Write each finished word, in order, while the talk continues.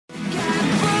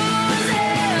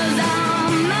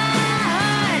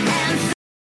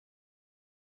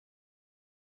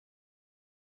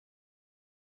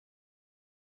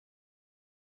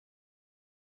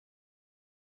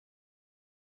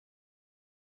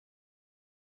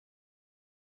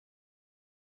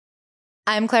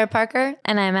I'm Claire Parker.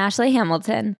 And I'm Ashley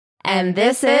Hamilton. And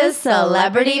this is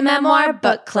Celebrity Memoir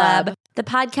Book Club, the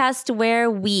podcast where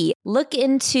we look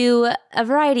into a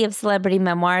variety of celebrity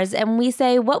memoirs and we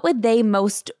say what would they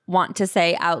most want to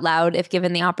say out loud if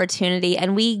given the opportunity.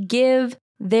 And we give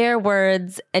their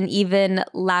words an even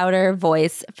louder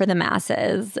voice for the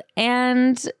masses.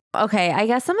 And okay, I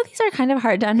guess some of these are kind of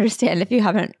hard to understand if you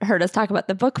haven't heard us talk about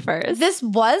the book first. This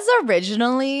was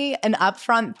originally an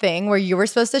upfront thing where you were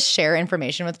supposed to share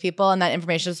information with people, and that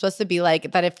information was supposed to be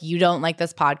like that if you don't like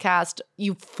this podcast,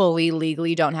 you fully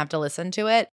legally don't have to listen to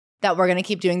it. That we're going to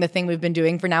keep doing the thing we've been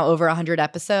doing for now over 100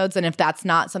 episodes. And if that's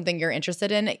not something you're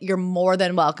interested in, you're more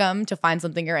than welcome to find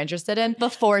something you're interested in.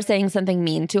 Before saying something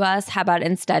mean to us, how about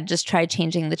instead just try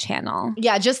changing the channel?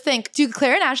 Yeah, just think, do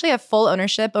Claire and Ashley have full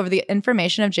ownership over the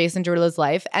information of Jason Derulo's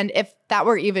life? And if that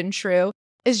were even true,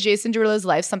 is Jason Derulo's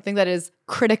life something that is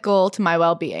critical to my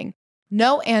well-being?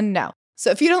 No and no. So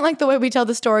if you don't like the way we tell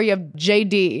the story of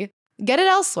JD, get it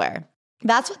elsewhere.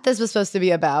 That's what this was supposed to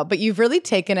be about, but you've really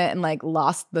taken it and like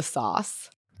lost the sauce.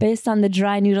 Based on the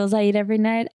dry noodles I eat every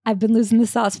night, I've been losing the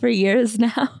sauce for years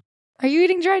now. Are you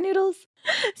eating dry noodles?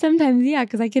 Sometimes, yeah,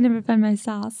 because I can never find my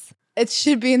sauce. It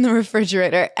should be in the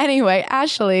refrigerator. Anyway,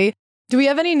 Ashley, do we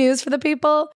have any news for the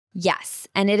people? Yes,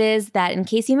 and it is that in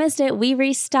case you missed it, we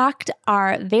restocked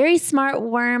our Very Smart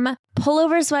Worm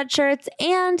pullover sweatshirts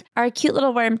and our cute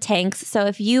little worm tanks. So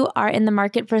if you are in the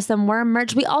market for some worm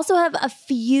merch, we also have a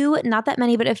few, not that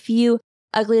many, but a few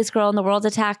Ugliest Girl in the World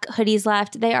Attack hoodies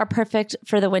left. They are perfect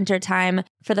for the winter time,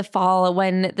 for the fall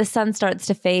when the sun starts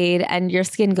to fade and your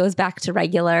skin goes back to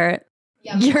regular.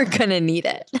 Yep. You're gonna need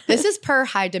it. This is per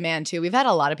high demand too. We've had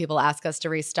a lot of people ask us to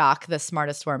restock the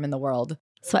smartest worm in the world.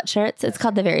 Sweatshirts. It's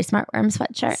called the Very Smart Worm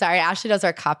sweatshirt. Sorry, Ashley does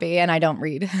our copy and I don't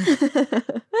read.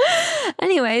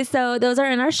 Anyway, so those are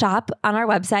in our shop on our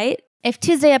website. If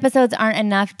Tuesday episodes aren't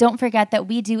enough, don't forget that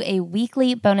we do a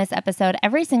weekly bonus episode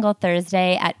every single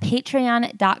Thursday at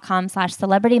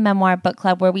patreon.com/celebrity memoir book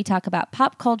club, where we talk about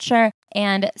pop culture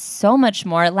and so much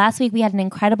more. Last week, we had an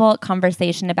incredible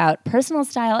conversation about personal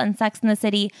style and Sex in the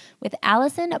City with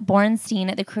Allison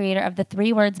Bornstein, the creator of the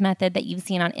 3 Words Method that you've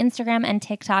seen on Instagram and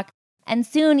TikTok. And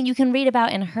soon you can read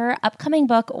about in her upcoming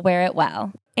book, Wear It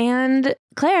Well. And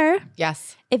Claire,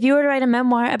 yes, if you were to write a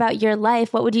memoir about your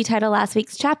life, what would you title last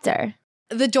week's chapter?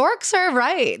 The dorks are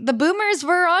right. The boomers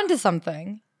were onto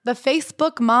something. The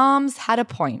Facebook moms had a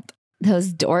point.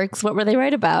 Those dorks, what were they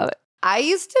right about? I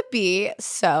used to be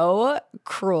so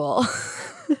cruel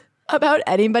about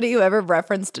anybody who ever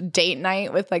referenced date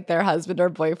night with like their husband or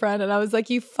boyfriend. And I was like,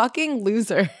 you fucking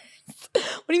losers.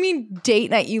 What do you mean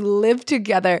date night? You live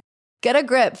together. Get a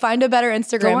grip. Find a better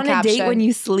Instagram caption. Go on a date when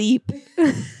you sleep.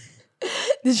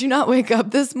 Did you not wake up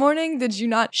this morning? Did you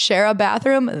not share a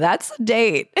bathroom? That's a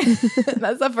date.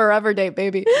 That's a forever date,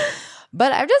 baby.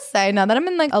 But I'm just saying, now that I'm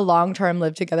in like a long-term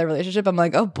live together relationship, I'm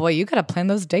like, oh boy, you gotta plan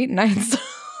those date nights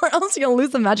or else you'll lose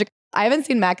the magic. I haven't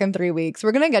seen Mac in 3 weeks.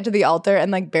 We're gonna get to the altar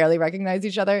and like barely recognize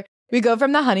each other. We go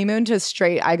from the honeymoon to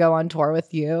straight, I go on tour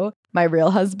with you, my real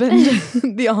husband,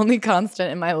 the only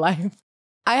constant in my life.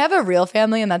 I have a real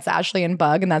family, and that's Ashley and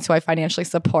Bug, and that's who I financially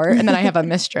support. And then I have a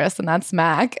mistress, and that's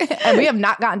Mac. And we have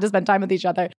not gotten to spend time with each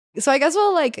other. So I guess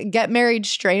we'll like get married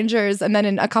strangers, and then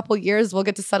in a couple years, we'll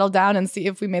get to settle down and see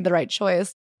if we made the right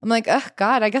choice. I'm like, oh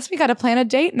God, I guess we got to plan a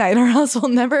date night or else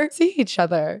we'll never see each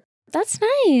other. That's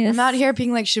nice. I'm out here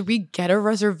being like, should we get a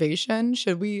reservation?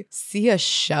 Should we see a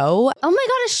show? Oh my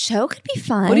God, a show could be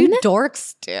fun. What do you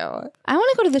dorks do? I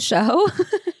want to go to the show.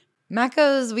 Matt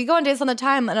goes, we go on dates all the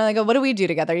time. And I go, what do we do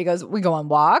together? He goes, we go on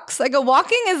walks. I go,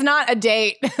 walking is not a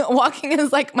date. Walking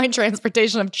is like my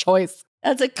transportation of choice.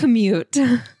 That's a commute.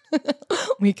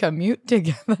 We commute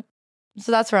together.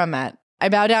 So that's where I'm at. I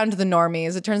bow down to the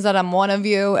normies. It turns out I'm one of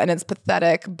you and it's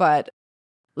pathetic. But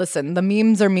listen, the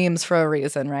memes are memes for a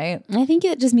reason, right? I think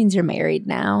it just means you're married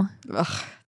now. Ugh.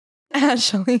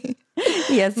 Ashley.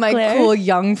 Yes, my Claire. Cool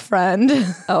young friend.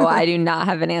 Oh, I do not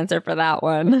have an answer for that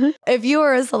one. If you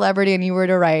were a celebrity and you were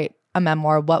to write a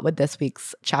memoir, what would this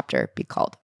week's chapter be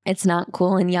called? It's not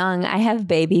cool and young. I have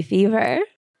baby fever.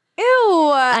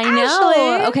 Ew, I know.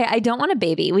 Ashley. Okay, I don't want a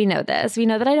baby. We know this. We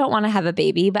know that I don't want to have a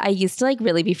baby, but I used to like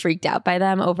really be freaked out by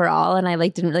them overall, and I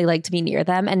like didn't really like to be near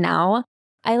them. And now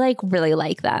I like really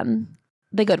like them.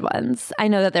 The good ones. I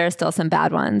know that there are still some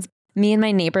bad ones. Me and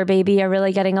my neighbor baby are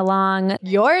really getting along.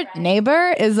 Your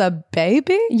neighbor is a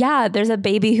baby? Yeah, there's a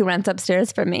baby who rents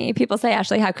upstairs for me. People say,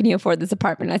 Ashley, how can you afford this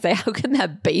apartment? I say, how can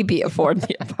that baby afford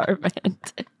the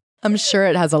apartment? I'm sure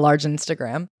it has a large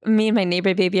Instagram. Me and my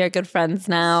neighbor baby are good friends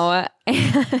now.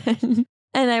 And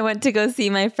I went to go see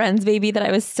my friend's baby that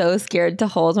I was so scared to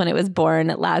hold when it was born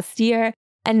last year.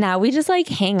 And now we just like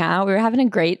hang out. We were having a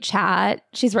great chat.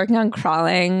 She's working on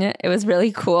crawling. It was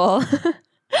really cool.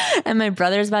 And my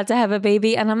brother's about to have a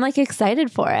baby and I'm like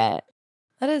excited for it.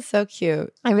 That is so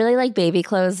cute. I really like baby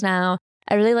clothes now.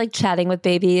 I really like chatting with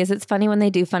babies. It's funny when they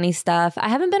do funny stuff. I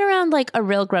haven't been around like a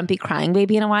real grumpy crying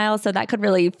baby in a while, so that could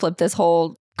really flip this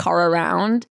whole car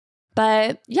around.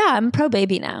 But yeah, I'm pro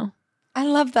baby now. I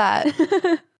love that.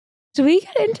 Should we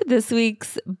get into this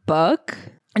week's book?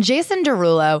 Jason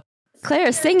Derulo.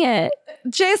 Claire, sing it.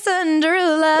 Jason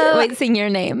Derulo. Wait, sing your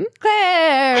name.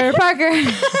 Claire Parker.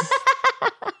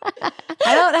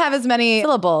 I don't have as many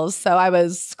syllables, so I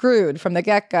was screwed from the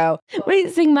get-go.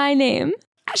 Wait, sing my name.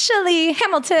 Ashley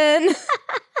Hamilton.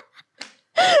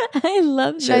 I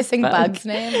love this. Should I sing book. Bug's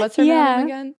name? What's her name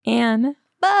again? Anne.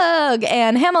 Bug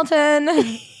Ann Hamilton.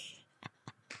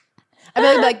 I'd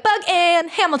be like, Bug Ann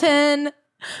Hamilton.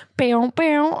 Bow,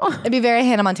 bow. It'd be very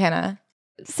Hannah Montana.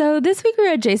 So this week we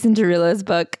read Jason Derulo's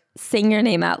book, Sing Your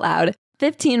Name Out Loud,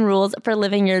 15 Rules for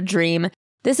Living Your Dream.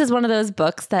 This is one of those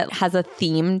books that has a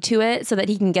theme to it so that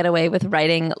he can get away with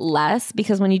writing less,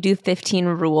 because when you do 15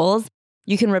 rules,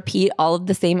 you can repeat all of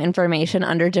the same information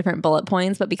under different bullet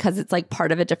points, but because it's like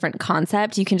part of a different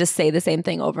concept, you can just say the same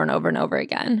thing over and over and over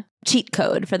again. Cheat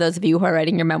code for those of you who are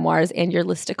writing your memoirs and your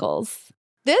listicles.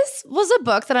 This was a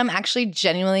book that I'm actually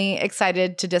genuinely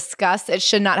excited to discuss. It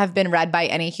should not have been read by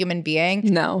any human being.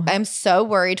 No. I'm so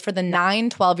worried for the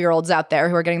 9-12-year-olds out there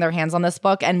who are getting their hands on this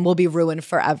book and will be ruined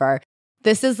forever.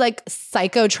 This is like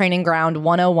Psycho Training Ground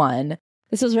 101.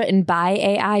 This was written by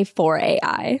AI for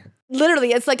AI.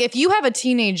 Literally, it's like if you have a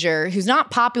teenager who's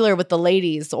not popular with the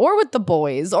ladies or with the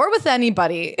boys or with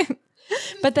anybody,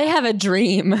 but they have a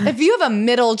dream. If you have a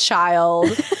middle child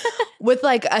with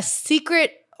like a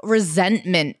secret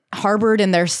resentment harbored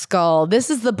in their skull, this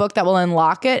is the book that will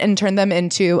unlock it and turn them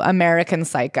into American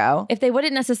Psycho. If they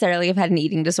wouldn't necessarily have had an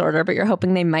eating disorder, but you're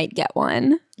hoping they might get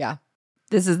one. Yeah.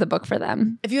 This is the book for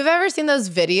them. If you've ever seen those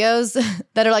videos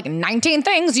that are like 19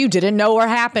 things you didn't know were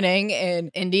happening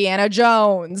in Indiana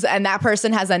Jones, and that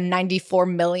person has a 94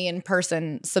 million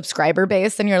person subscriber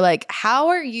base, and you're like, how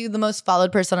are you the most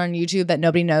followed person on YouTube that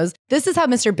nobody knows? This is how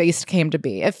Mr. Beast came to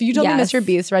be. If you told me Mr.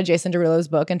 Beast read Jason Derulo's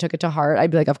book and took it to heart,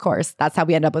 I'd be like, of course, that's how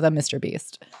we end up with a Mr.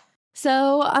 Beast.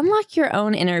 So unlock your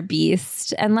own inner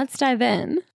beast and let's dive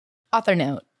in. Author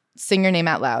note, sing your name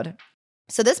out loud.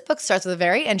 So this book starts with a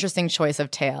very interesting choice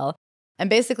of tale. And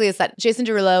basically it's that Jason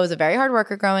Derulo was a very hard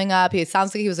worker growing up. He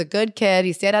sounds like he was a good kid.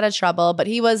 He stayed out of trouble, but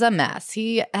he was a mess.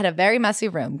 He had a very messy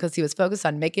room because he was focused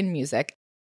on making music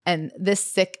and this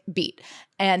sick beat.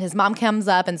 And his mom comes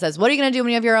up and says, what are you going to do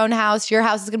when you have your own house? Your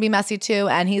house is going to be messy too.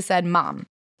 And he said, Mom,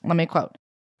 let me quote,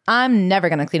 I'm never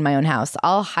going to clean my own house.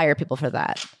 I'll hire people for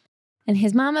that. And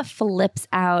his mama flips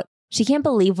out. She can't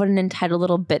believe what an entitled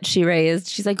little bitch she raised.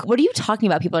 She's like, what are you talking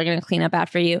about? People are going to clean up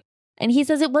after you. And he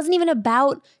says it wasn't even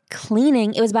about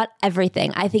cleaning. It was about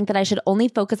everything. I think that I should only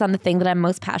focus on the thing that I'm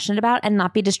most passionate about and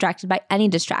not be distracted by any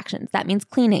distractions. That means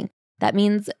cleaning. That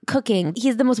means cooking.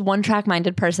 He's the most one-track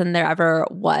minded person there ever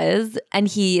was. And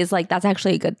he is like, that's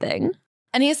actually a good thing.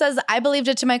 And he says, I believed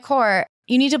it to my core.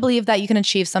 You need to believe that you can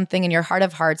achieve something in your heart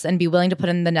of hearts and be willing to put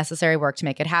in the necessary work to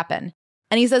make it happen.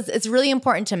 And he says it's really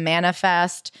important to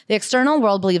manifest. The external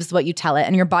world believes what you tell it,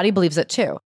 and your body believes it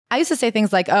too. I used to say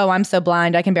things like, oh, I'm so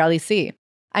blind, I can barely see.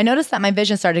 I noticed that my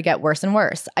vision started to get worse and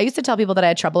worse. I used to tell people that I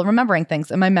had trouble remembering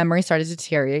things, and my memory started to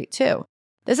deteriorate too.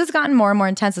 This has gotten more and more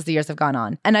intense as the years have gone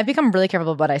on, and I've become really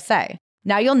careful about what I say.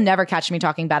 Now you'll never catch me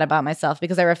talking bad about myself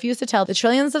because I refuse to tell the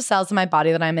trillions of cells in my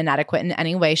body that I'm inadequate in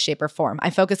any way, shape, or form. I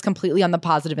focus completely on the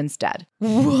positive instead.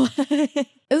 What?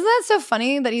 Isn't that so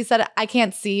funny that he said, I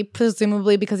can't see,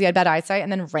 presumably because he had bad eyesight,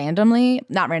 and then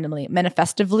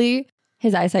manifestively,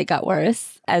 his eyesight got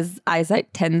worse, as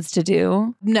eyesight tends to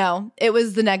do. No, it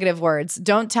was the negative words.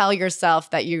 Don't tell yourself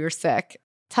that you're sick.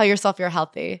 Tell yourself you're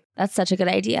healthy. That's such a good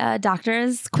idea.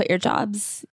 Doctors, quit your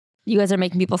jobs. You guys are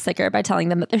making people sicker by telling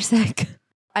them that they're sick.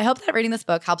 I hope that reading this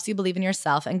book helps you believe in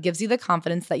yourself and gives you the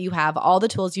confidence that you have all the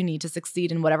tools you need to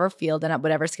succeed in whatever field and at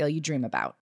whatever scale you dream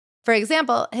about. For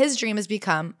example, his dream is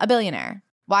become a billionaire.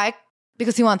 Why?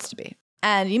 Because he wants to be.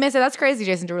 And you may say, that's crazy,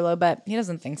 Jason Derulo, but he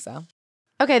doesn't think so.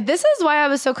 Okay, this is why I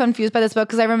was so confused by this book,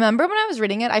 because I remember when I was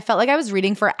reading it, I felt like I was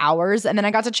reading for hours, and then I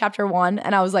got to chapter 1,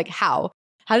 and I was like, how?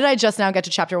 How did I just now get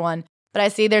to chapter 1? But I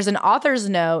see there's an author's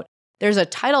note. There's a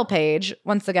title page,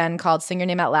 once again, called Sing Your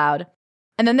Name Out Loud.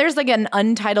 And then there's like an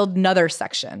untitled another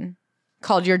section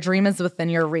called Your Dream is Within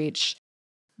Your Reach.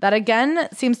 That again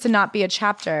seems to not be a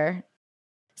chapter.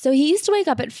 So he used to wake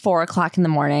up at 4 o'clock in the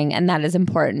morning, and that is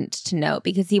important to note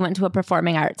because he went to a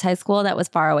performing arts high school that was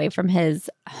far away from his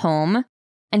home.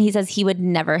 And he says he would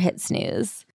never hit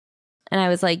snooze. And I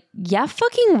was like, yeah,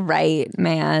 fucking right,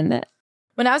 man.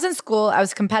 When I was in school, I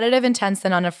was competitive, intense,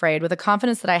 and unafraid with a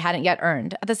confidence that I hadn't yet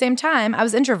earned. At the same time, I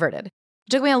was introverted. It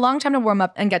took me a long time to warm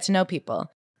up and get to know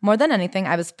people. More than anything,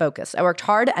 I was focused. I worked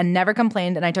hard and never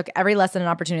complained, and I took every lesson and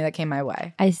opportunity that came my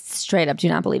way. I straight up do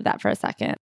not believe that for a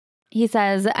second. He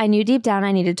says, I knew deep down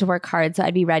I needed to work hard so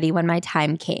I'd be ready when my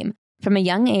time came. From a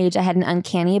young age, I had an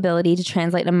uncanny ability to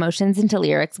translate emotions into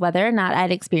lyrics, whether or not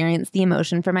I'd experienced the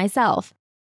emotion for myself.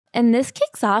 And this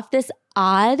kicks off this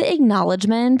odd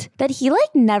acknowledgement that he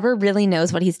never really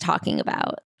knows what he's talking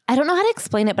about. I don't know how to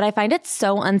explain it, but I find it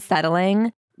so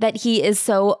unsettling that he is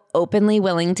so openly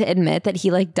willing to admit that he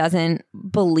doesn't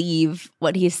believe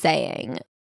what he's saying.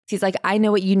 He's like, I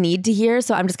know what you need to hear,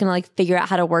 so I'm just going to figure out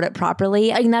how to word it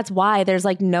properly. I mean, that's why there's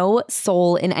no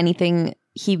soul in anything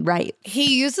he writes.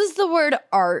 He uses the word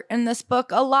art in this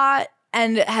book a lot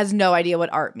and has no idea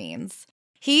what art means.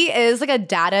 He is a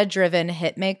data-driven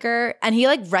hit maker, and he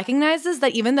recognizes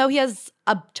that even though he has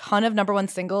a ton of number one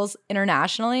singles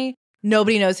internationally,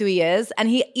 nobody knows who he is. And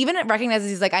he even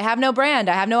recognizes he's like, I have no brand.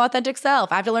 I have no authentic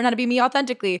self. I have to learn how to be me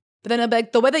authentically. But then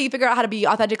the way that you figure out how to be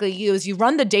authentically you is you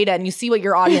run the data and you see what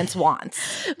your audience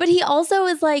wants. But he also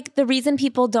is the reason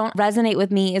people don't resonate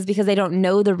with me is because they don't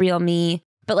know the real me.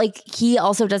 But he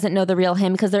also doesn't know the real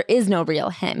him because there is no real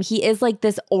him. He is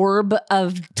this orb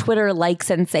of Twitter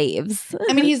likes and saves.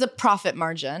 I mean, he's a profit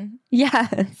margin.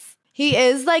 Yes. He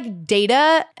is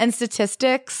data and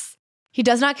statistics. He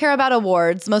does not care about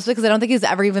awards, mostly because I don't think he's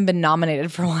ever even been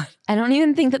nominated for one. I don't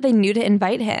even think that they knew to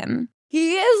invite him.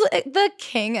 He is the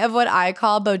king of what I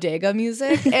call bodega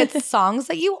music. It's songs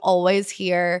that you always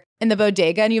hear in the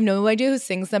bodega and you have no idea who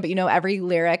sings them, but you know every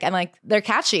lyric and they're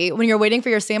catchy. When you're waiting for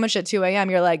your sandwich at 2 a.m.,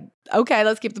 you're like, okay,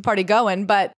 let's keep the party going.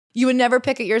 But you would never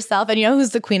pick it yourself. And you know who's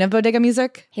the queen of bodega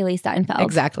music? Haley Steinfeld.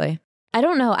 Exactly. I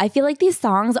don't know. I feel these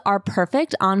songs are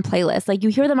perfect on playlists. You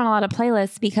hear them on a lot of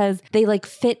playlists because they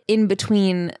fit in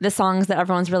between the songs that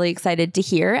everyone's really excited to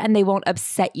hear and they won't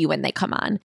upset you when they come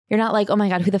on. You're not oh my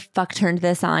God, who the fuck turned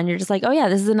this on? You're just oh yeah,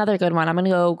 this is another good one. I'm going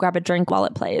to go grab a drink while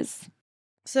it plays.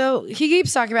 So he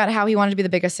keeps talking about how he wanted to be the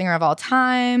biggest singer of all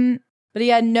time, but he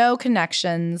had no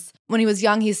connections. When he was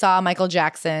young, he saw Michael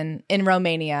Jackson in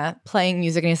Romania playing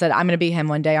music and he said, I'm going to be him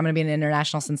one day. I'm going to be an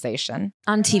international sensation.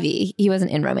 On TV. He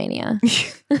wasn't in Romania.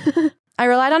 I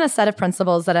relied on a set of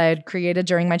principles that I had created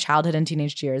during my childhood and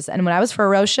teenage years. And when I was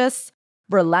ferocious,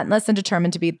 relentless, and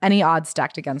determined to beat any odds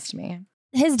stacked against me.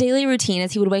 His daily routine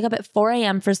is he would wake up at 4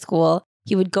 a.m. for school.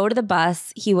 He would go to the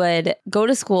bus. He would go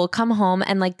to school, come home,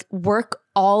 and work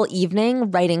all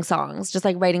evening writing songs, just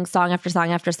writing song after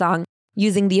song after song,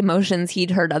 using the emotions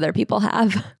he'd heard other people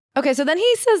have. Okay, so then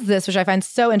he says this, which I find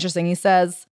so interesting. He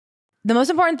says, the most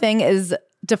important thing is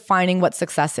defining what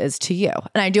success is to you.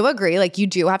 And I do agree, you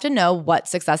do have to know what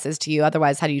success is to you.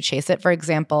 Otherwise, how do you chase it? For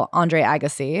example, Andre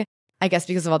Agassi, I guess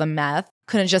because of all the meth,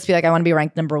 couldn't just be I want to be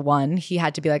ranked number one. He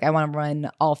had to be I want to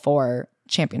run all 4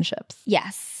 championships.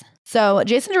 Yes. So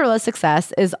Jason Derulo's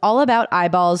success is all about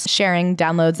eyeballs, sharing,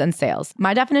 downloads, and sales.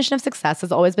 My definition of success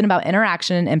has always been about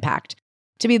interaction and impact.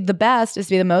 To be the best is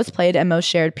to be the most played and most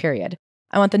shared, period.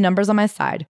 I want the numbers on my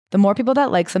side. The more people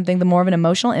that like something, the more of an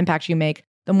emotional impact you make,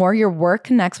 the more your work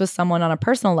connects with someone on a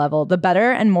personal level, the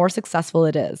better and more successful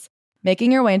it is.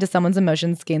 Making your way into someone's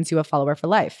emotions gains you a follower for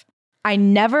life. I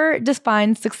never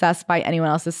define success by anyone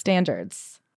else's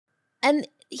standards. And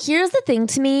here's the thing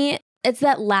to me. It's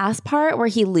that last part where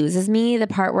he loses me, the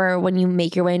part where when you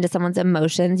make your way into someone's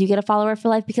emotions, you get a follower for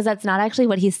life, because that's not actually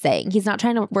what he's saying. He's not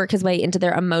trying to work his way into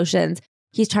their emotions.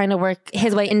 He's trying to work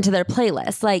his way into their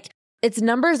playlist. It's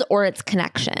numbers or it's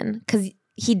connection, because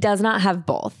he does not have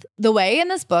both. The way in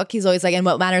this book, he's always and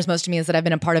what matters most to me is that I've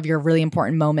been a part of your really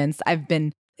important moments. I've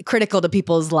been critical to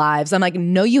people's lives. I'm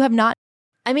no, you have not.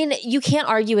 I mean, you can't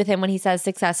argue with him when he says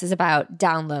success is about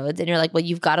downloads. And you're well,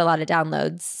 you've got a lot of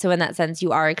downloads. So in that sense,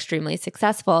 you are extremely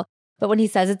successful. But when he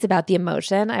says it's about the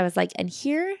emotion, I was and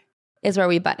here is where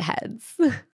we butt heads.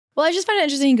 Well, I just find it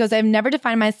interesting. He goes, I've never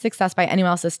defined my success by anyone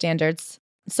else's standards.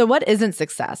 So what isn't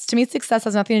success? To me, success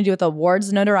has nothing to do with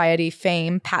awards, notoriety,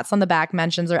 fame, pats on the back,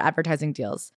 mentions, or advertising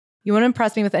deals. You won't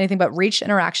impress me with anything but reach,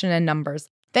 interaction, and numbers.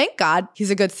 Thank God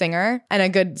he's a good singer and a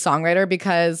good songwriter,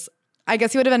 because I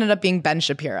guess he would have ended up being Ben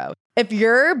Shapiro. If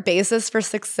your basis for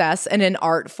success in an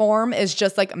art form is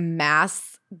just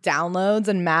mass downloads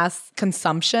and mass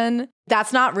consumption,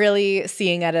 that's not really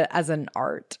seeing it as an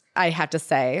art, I have to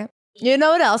say. You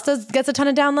know what else gets a ton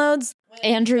of downloads?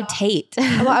 Andrew Tate.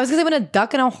 Well, I was going to say when a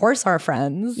duck and a horse are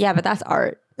friends. Yeah, but that's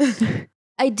art.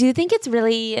 I do think it's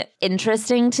really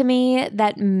interesting to me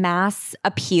that mass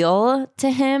appeal to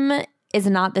him is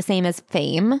not the same as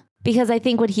fame. Because I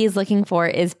think what he's looking for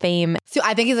is fame. So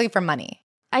I think he's looking for money.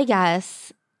 I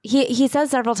guess. He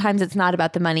says several times it's not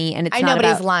about the money, and I know, but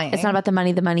he's lying. It's not about the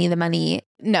money.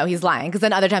 No, he's lying. Because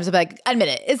then other times he'll be like, admit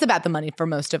it, it's about the money for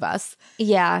most of us.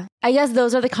 Yeah. I guess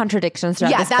those are the contradictions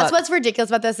throughout this that's book. what's ridiculous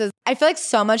about this is I feel like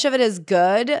so much of it is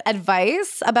good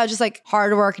advice about just like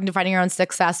hard work and defining your own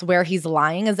success. Where he's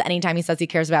lying is anytime he says he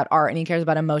cares about art and he cares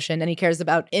about emotion and he cares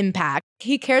about impact.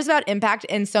 He cares about impact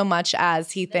in so much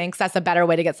as he thinks that's a better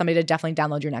way to get somebody to definitely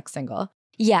download your next single.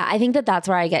 Yeah, I think that's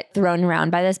where I get thrown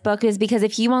around by this book is because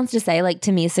if he wants to say, like,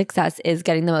 to me, success is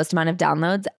getting the most amount of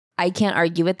downloads, I can't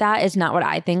argue with that. It's not what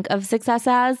I think of success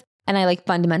as. And I like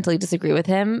fundamentally disagree with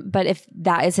him. But if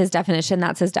that is his definition,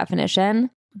 that's his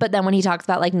definition. But then when he talks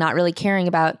about like not really caring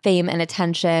about fame and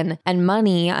attention and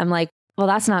money, I'm like, well,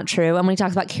 that's not true. And when he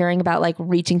talks about caring about like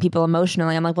reaching people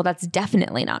emotionally, I'm like, well, that's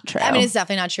definitely not true. I mean, it's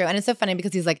definitely not true. And it's so funny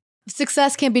because he's like,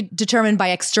 success can't be determined by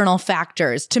external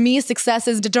factors. To me, success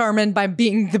is determined by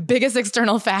being the biggest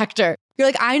external factor. You're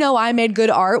like, I know I made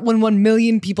good art when 1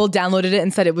 million people downloaded it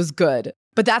and said it was good.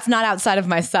 But that's not outside of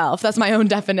myself. That's my own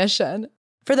definition.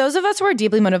 For those of us who are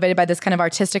deeply motivated by this kind of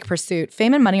artistic pursuit,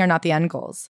 fame and money are not the end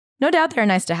goals. No doubt they're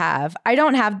nice to have. I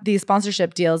don't have these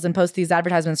sponsorship deals and post these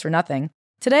advertisements for nothing.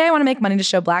 Today, I want to make money to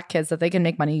show Black kids that they can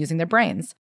make money using their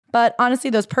brains. But honestly,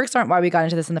 those perks aren't why we got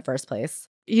into this in the first place.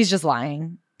 He's just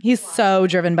lying. He's so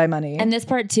driven by money. And this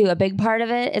part too, a big part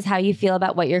of it is how you feel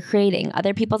about what you're creating.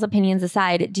 Other people's opinions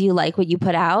aside, do you like what you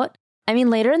put out? I mean,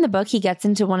 later in the book, he gets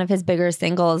into one of his bigger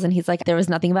singles and he's like, there was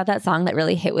nothing about that song that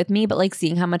really hit with me, but like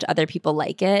seeing how much other people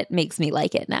like it makes me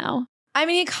like it now. I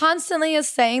mean, he constantly is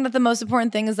saying that the most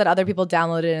important thing is that other people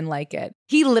download it and like it.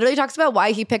 He literally talks about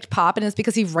why he picked pop, and it's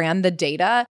because he ran the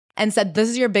data and said, this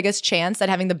is your biggest chance at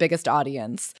having the biggest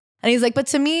audience. And he's like, but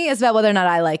to me, it's about whether or not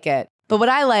I like it. But what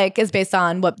I like is based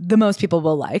on what the most people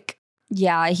will like.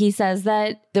 Yeah, he says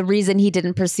that the reason he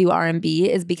didn't pursue R&B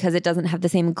is because it doesn't have the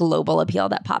same global appeal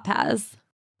that pop has.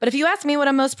 But if you ask me what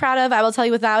I'm most proud of, I will tell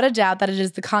you without a doubt that it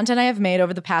is the content I have made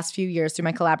over the past few years through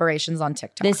my collaborations on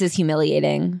TikTok. This is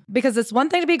humiliating. Because it's one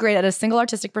thing to be great at a single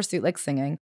artistic pursuit like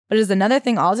singing, but it is another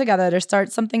thing altogether to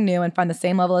start something new and find the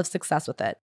same level of success with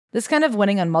it. This kind of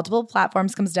winning on multiple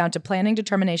platforms comes down to planning,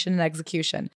 determination, and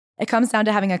execution. It comes down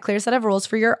to having a clear set of rules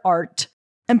for your art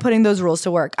and putting those rules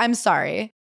to work. I'm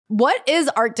sorry. What is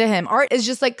art to him? Art is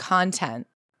just like content.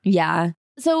 Yeah.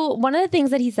 So one of the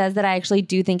things that he says that I actually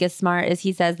do think is smart is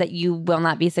he says that you will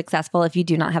not be successful if you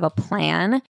do not have a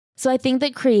plan. So I think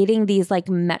that creating these like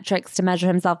metrics to measure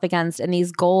himself against and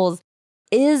these goals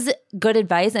is good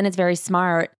advice and it's very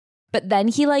smart. But then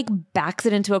he like backs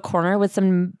it into a corner with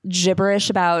some gibberish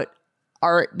about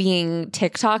art being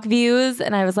TikTok views.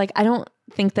 And I was like, I don't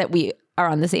think that we are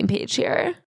on the same page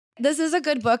here. This is a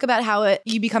good book about how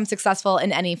you become successful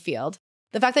in any field.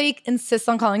 The fact that he insists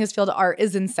on calling his field art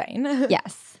is insane.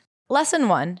 Yes. Lesson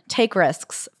 1, take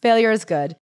risks. Failure is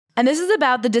good. And this is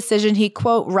about the decision he,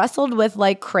 quote, wrestled with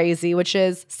like crazy, which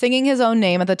is singing his own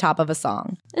name at the top of a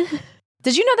song.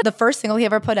 Did you know that the first single he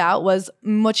ever put out was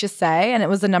What You Say? And it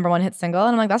was the #1 hit single.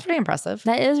 And I'm like, that's pretty impressive.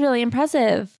 That is really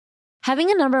impressive.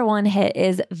 Having a #1 hit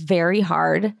is very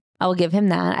hard. I will give him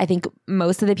that. I think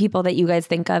most of the people that you guys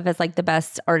think of as like the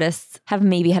best artists have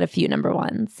maybe had a few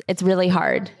 #1s. It's really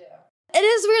hard. It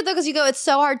is weird though, because you go, it's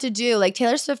so hard to do. Like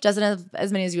Taylor Swift doesn't have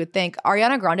as many as you would think.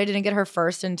 Ariana Grande didn't get her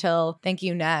first until Thank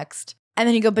You Next. And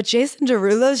then you go, but Jason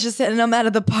Derulo's just hitting them out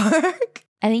of the park.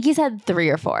 I think he's had 3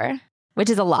 or 4,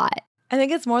 which is a lot. I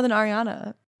think it's more than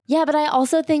Ariana. Yeah, but I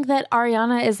also think that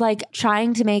Ariana is like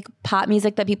trying to make pop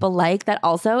music that people like that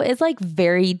also is like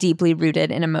very deeply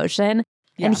rooted in emotion.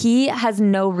 Yeah. And he has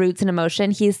no roots in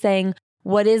emotion. He's saying,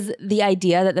 what is the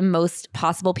idea that the most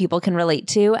possible people can relate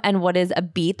to? And what is a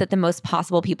beat that the most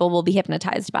possible people will be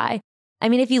hypnotized by? I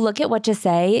mean, if you look at What You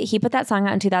Say, he put that song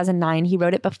out in 2009. He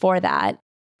wrote it before that.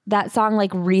 That song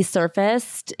like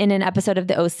resurfaced in an episode of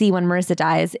The OC when Marissa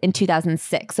dies in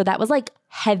 2006. So that was like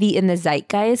heavy in the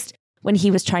zeitgeist when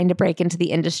he was trying to break into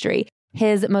the industry.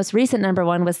 His most recent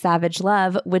 #1 was Savage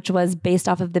Love, which was based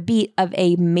off of the beat of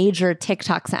a major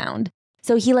TikTok sound.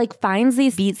 So he like finds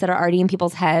these beats that are already in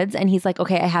people's heads and he's like,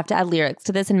 okay, I have to add lyrics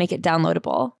to this and make it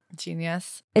downloadable.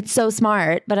 Genius. It's so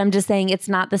smart, but I'm just saying it's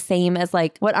not the same as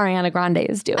like what Ariana Grande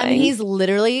is doing. I mean, he's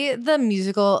literally the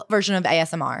musical version of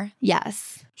ASMR.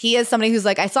 Yes. He is somebody who's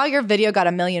like, I saw your video got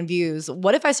 1 million views.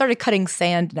 What if I started cutting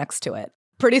sand next to it?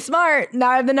 Pretty smart. Now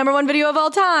I have the #1 video of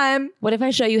all time. What if I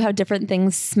show you how different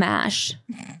things smash?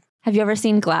 Have you ever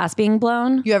seen glass being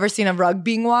blown? You ever seen a rug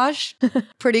being washed?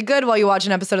 Pretty good while you watch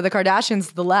an episode of The Kardashians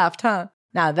to the left, huh?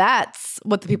 Now that's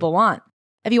what the people want.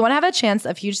 If you want to have a chance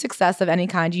of huge success of any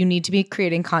kind, you need to be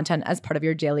creating content as part of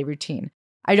your daily routine.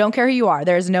 I don't care who you are.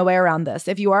 There is no way around this.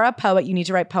 If you are a poet, you need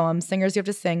to write poems. Singers, you have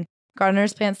to sing.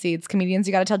 Gardeners plant seeds. Comedians,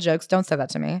 you got to tell jokes. Don't say that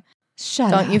to me.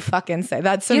 Shut up. Don't you fucking say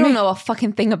that to me. You don't know a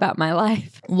fucking thing about my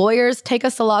life. Lawyers, take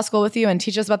us to law school with you and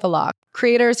teach us about the law.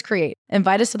 Creators, create.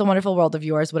 Invite us to the wonderful world of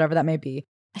yours, whatever that may be.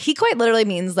 He quite literally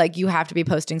means like you have to be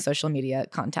posting social media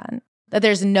content. That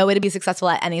there's no way to be successful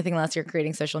at anything unless you're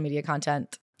creating social media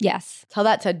content. Yes. Tell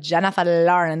that to Jennifer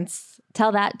Lawrence.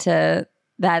 Tell that to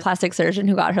that plastic surgeon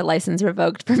who got her license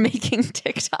revoked for making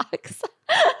TikToks.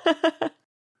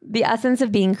 The essence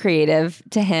of being creative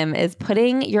to him is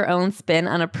putting your own spin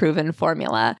on a proven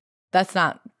formula. That's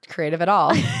not creative at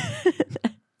all.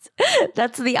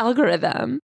 That's the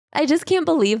algorithm. I just can't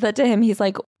believe that to him, he's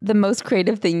like, the most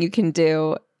creative thing you can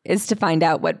do is to find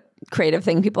out what creative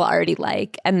thing people already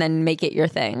like and then make it your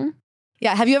thing.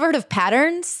 Yeah. Have you ever heard of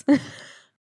patterns?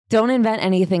 Don't invent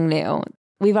anything new.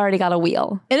 We've already got a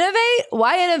wheel. Innovate?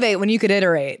 Why innovate when you could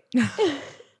iterate?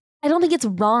 I don't think it's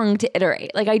wrong to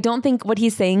iterate. Like, I don't think what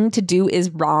he's saying to do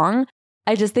is wrong.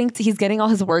 I just think he's getting all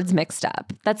his words mixed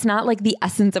up. That's not like the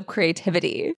essence of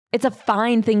creativity. It's a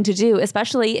fine thing to do,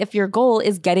 especially if your goal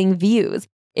is getting views.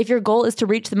 If your goal is to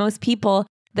reach the most people,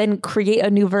 then create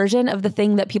a new version of the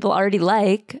thing that people already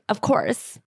like, of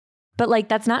course. But like,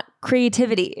 that's not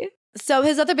creativity. So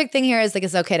his other big thing here is like,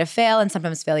 it's okay to fail and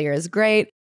sometimes failure is great.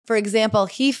 For example,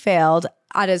 he failed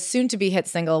at his soon-to-be hit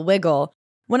single, Wiggle.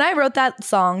 When I wrote that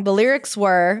song, the lyrics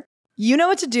were, you know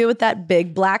what to do with that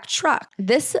big black truck.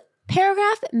 This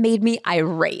paragraph made me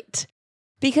irate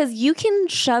because you can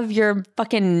shove your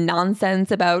fucking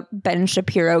nonsense about Ben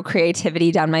Shapiro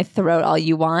creativity down my throat all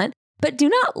you want, but do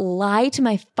not lie to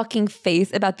my fucking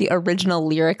face about the original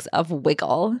lyrics of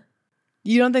Wiggle.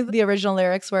 You don't think the original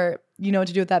lyrics were, you know what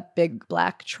to do with that big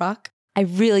black truck? I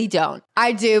really don't.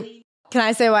 I do. Can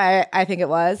I say why I think it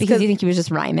was? Because you think he was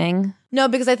just rhyming? No,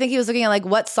 because I think he was looking at like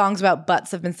what songs about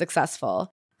butts have been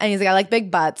successful. And he's like, I like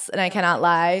big butts and I cannot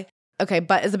lie. Okay,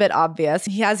 butt is a bit obvious.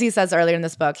 As he says earlier in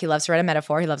this book, he loves to write a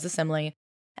metaphor. He loves a simile.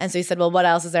 And so he said, well, what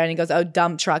else is there? And he goes, oh,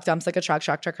 dump truck. Dump's like a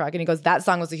truck. And he goes, that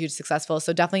song was a huge successful.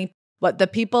 So definitely what the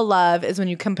people love is when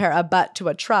you compare a butt to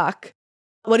a truck.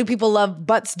 What do people love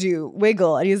butts do?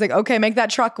 Wiggle. And he's like, okay, make that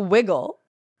truck wiggle.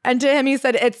 And to him, he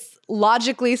said, it's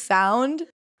logically sound.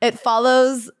 It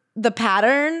follows the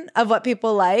pattern of what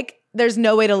people like. There's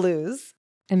no way to lose.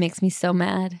 It makes me so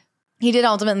mad. He did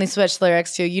ultimately switch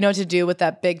lyrics to, you know what to do with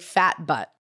that big fat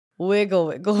butt. Wiggle,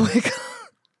 wiggle, wiggle.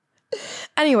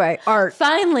 Anyway, art.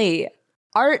 Finally,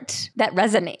 art that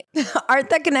resonates.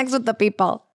 Art that connects with the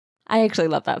people. I actually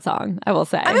love that song, I will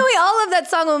say. I mean, we all love that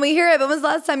song when we hear it, but when was the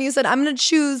last time you said, I'm going to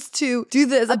choose to do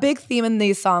this? A big theme in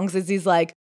these songs is he's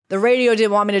like, the radio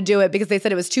didn't want me to do it because they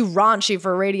said it was too raunchy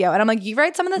for radio. And I'm like, you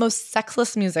write some of the most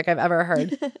sexless music I've ever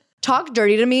heard. Talk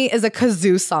Dirty to Me is a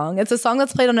kazoo song. It's a song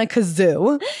that's played on a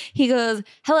kazoo. He goes,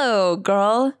 hello,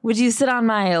 girl. Would you sit on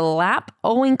my lap?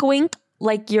 Oh, wink, wink.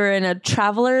 Like you're in a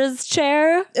traveler's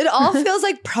chair. It all feels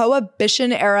like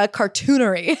Prohibition era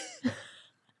cartoonery.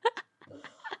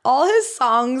 All his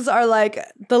songs are like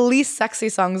the least sexy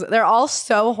songs. They're all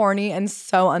so horny and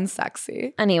so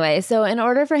unsexy. Anyway, so in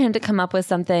order for him to come up with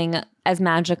something as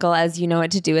magical as you know what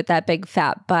to do with that big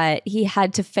fat butt, he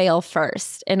had to fail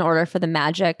first in order for the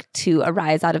magic to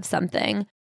arise out of something.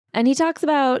 And he talks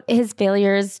about his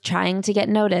failures trying to get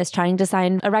noticed, trying to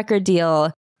sign a record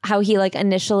deal, how he like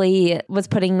initially was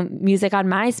putting music on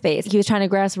MySpace. He was trying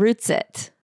to grassroots it.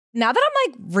 Now that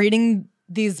I'm like reading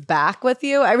these back with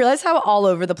you, I realize how all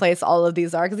over the place all of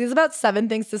these are because he's about 7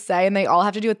 things to say and they all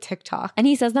have to do with TikTok. And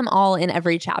he says them all in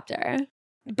every chapter.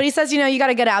 But he says, you know, you got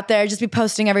to get out there, just be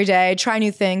posting every day, try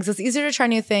new things. It's easier to try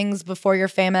new things before you're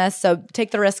famous. So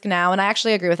take the risk now. And I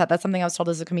actually agree with that. That's something I was told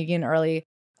as a comedian early.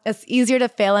 It's easier to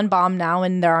fail and bomb now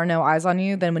when there are no eyes on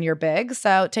you than when you're big.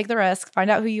 So take the risk,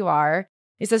 find out who you are.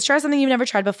 He says, try something you've never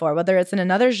tried before, whether it's in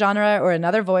another genre or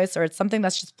another voice or it's something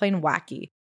that's just plain wacky.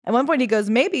 At one point he goes,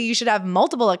 maybe you should have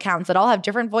multiple accounts that all have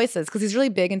different voices because he's really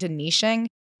big into niching.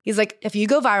 He's like, if you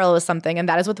go viral with something and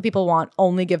that is what the people want,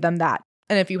 only give them that.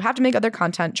 And if you have to make other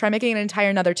content, try making an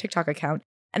entire another TikTok account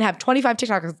and have 25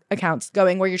 TikTok accounts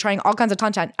going where you're trying all kinds of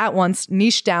content at once,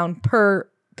 niche down per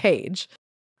page.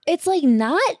 It's like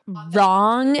not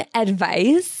wrong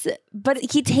advice, but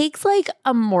he takes like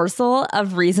a morsel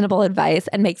of reasonable advice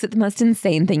and makes it the most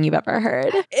insane thing you've ever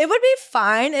heard. It would be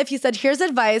fine if he said, here's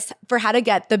advice for how to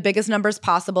get the biggest numbers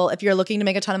possible if you're looking to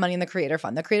make a ton of money in the Creator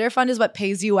Fund. The Creator Fund is what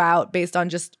pays you out based on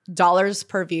just dollars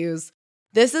per views.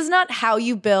 This is not how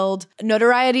you build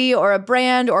notoriety or a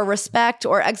brand or respect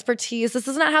or expertise. This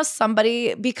is not how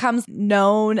somebody becomes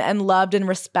known and loved and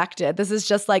respected. This is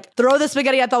just like, throw the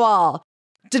spaghetti at the wall.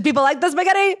 Did people like the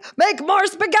spaghetti? Make more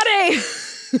spaghetti.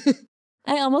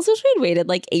 I almost wish we'd waited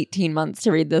like 18 months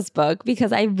to read this book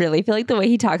because I really feel like the way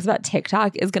he talks about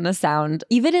TikTok is going to sound,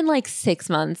 even in like 6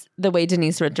 months, the way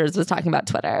Denise Richards was talking about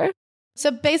Twitter. So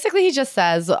basically he just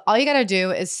says, all you got to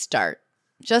do is start.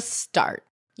 Just start.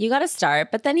 You got to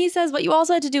start. But then he says what you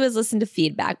also have to do is listen to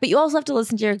feedback. But you also have to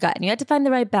listen to your gut. And you have to find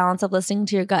the right balance of listening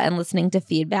to your gut and listening to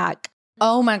feedback.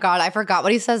 Oh my God, I forgot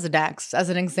what he says next as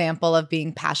an example of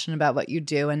being passionate about what you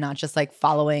do and not just like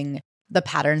following the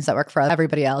patterns that work for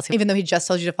everybody else, even though he just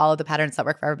told you to follow the patterns that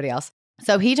work for everybody else.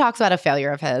 So he talks about a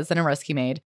failure of his and a risk he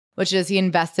made, which is he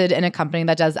invested in a company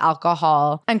that does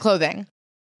alcohol and clothing.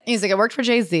 He's like, it worked for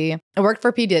Jay-Z. It worked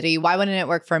for P. Diddy. Why wouldn't it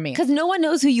work for me? Because no one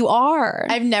knows who you are.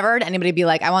 I've never heard anybody be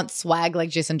like, I want swag like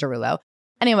Jason Derulo.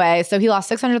 Anyway, so he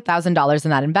lost $600,000 in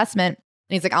that investment.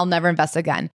 And he's like, I'll never invest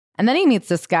again. And then he meets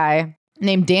this guy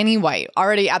named Danny White,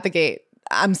 already at the gate.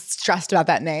 I'm stressed about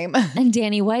that name. And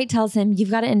Danny White tells him,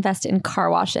 you've got to invest in car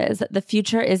washes. The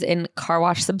future is in car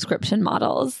wash subscription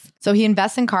models. So he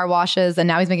invests in car washes and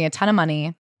now he's making a ton of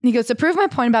money. He goes, to prove my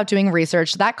point about doing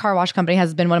research, that car wash company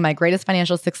has been one of my greatest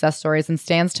financial success stories and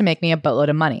stands to make me a boatload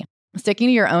of money. Sticking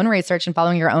to your own research and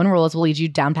following your own rules will lead you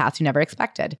down paths you never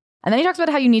expected. And then he talks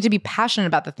about how you need to be passionate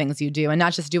about the things you do and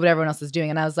not just do what everyone else is doing.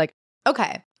 And I was like,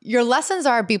 okay, your lessons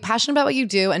are be passionate about what you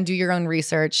do and do your own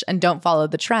research and don't follow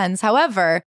the trends.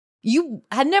 However, you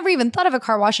had never even thought of a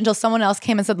car wash until someone else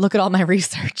came and said, look at all my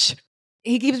research.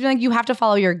 He keeps being like, you have to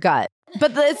follow your gut.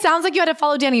 But it sounds like you had to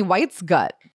follow Danny White's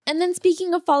gut. And then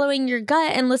speaking of following your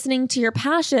gut and listening to your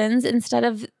passions instead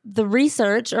of the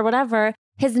research or whatever,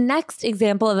 his next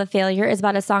example of a failure is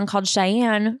about a song called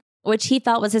Cheyenne, which he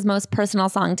felt was his most personal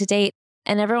song to date.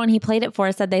 And everyone he played it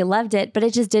for said they loved it, but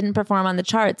it just didn't perform on the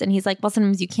charts. And he's like, well,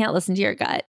 sometimes you can't listen to your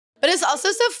gut. But it's also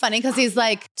so funny because he's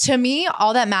like, to me,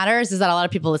 all that matters is that a lot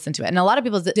of people listen to it. And a lot of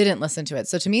people didn't listen to it.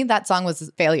 So to me, that song was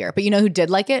a failure. But you know who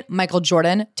did like it? Michael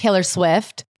Jordan, Taylor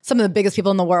Swift, some of the biggest people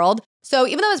in the world. So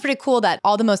even though it's pretty cool that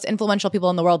all the most influential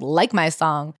people in the world like my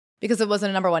song, because it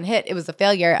wasn't a number one hit, it was a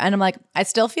failure. And I'm like, I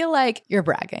still feel like you're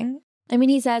bragging. I mean,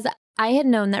 he says, I had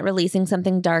known that releasing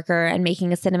something darker and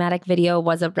making a cinematic video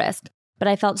was a risk, but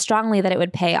I felt strongly that it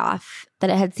would pay off, that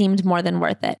it had seemed more than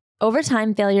worth it. Over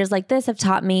time, failures like this have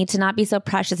taught me to not be so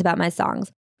precious about my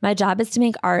songs. My job is to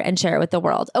make art and share it with the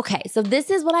world. Okay, so this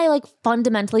is what I like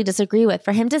fundamentally disagree with.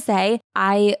 For him to say,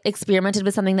 I experimented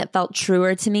with something that felt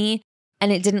truer to me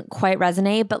and it didn't quite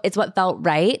resonate, but it's what felt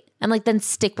right. I'm like, then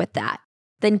stick with that.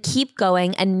 Then keep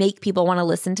going and make people want to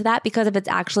listen to that, because if it's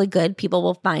actually good, people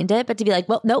will find it. But to be like,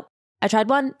 well, nope, I tried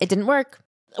one, it didn't work.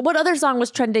 What other song was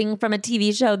trending from a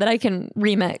TV show that I can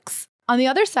remix? On the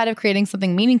other side of creating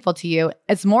something meaningful to you,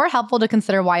 it's more helpful to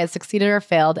consider why it succeeded or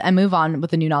failed and move on with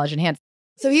the new knowledge in hand.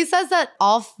 So he says that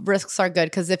all risks are good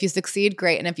because if you succeed,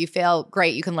 great. And if you fail,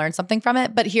 great, you can learn something from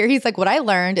it. But here he's like, what I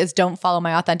learned is don't follow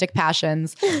my authentic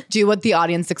passions. Do what the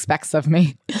audience expects of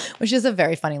me, which is a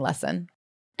very funny lesson.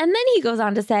 And then he goes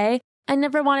on to say, I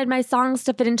never wanted my songs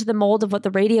to fit into the mold of what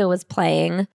the radio was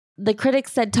playing. The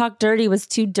critics said Talk Dirty was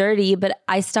too dirty, but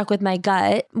I stuck with my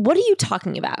gut. What are you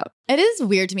talking about? It is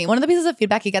weird to me. One of the pieces of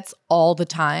feedback he gets all the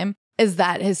time is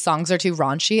that his songs are too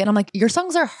raunchy. And I'm like, your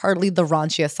songs are hardly the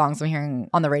raunchiest songs I'm hearing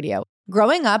on the radio.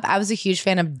 Growing up, I was a huge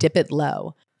fan of Dip It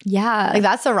Low. Yeah. Like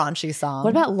that's a raunchy song. What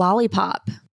about Lollipop?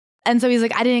 And so he's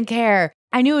like, I didn't care.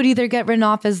 I knew it would either get written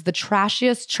off as the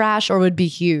trashiest trash or would be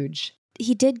huge.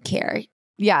 He did care.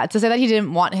 Yeah, to say that he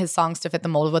didn't want his songs to fit the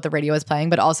mold of what the radio was playing,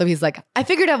 but also he's like, I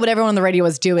figured out what everyone on the radio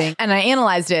was doing and I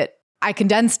analyzed it, I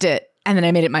condensed it, and then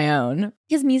I made it my own.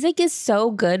 His music is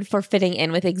so good for fitting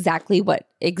in with exactly what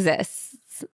exists.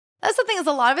 That's the thing, is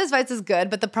a lot of his advice is good,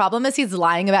 but the problem is he's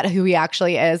lying about who he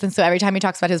actually is. And so every time he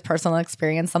talks about his personal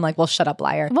experience, I'm like, well, shut up,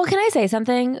 liar. Well, can I say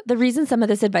something? The reason some of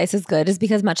this advice is good is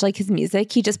because much like his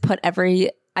music, he just put every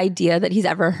idea that he's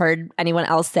ever heard anyone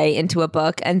else say into a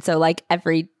book. And so like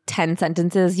every 10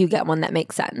 sentences, you get one that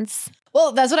makes sense.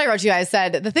 Well, that's what I wrote you. I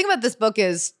said, the thing about this book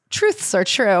is truths are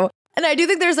true. And I do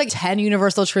think there's like 10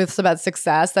 universal truths about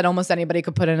success that almost anybody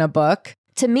could put in a book.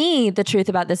 To me, the truth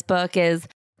about this book is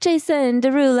Jason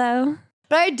Derulo.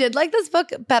 But I did like this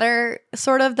book better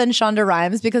sort of than Shonda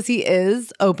Rhimes because he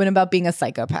is open about being a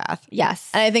psychopath. Yes.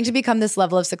 And I think to become this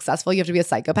level of successful, you have to be a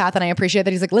psychopath. And I appreciate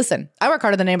that he's like, listen, I work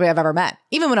harder than anybody I've ever met.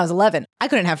 Even when I was 11, I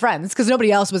couldn't have friends because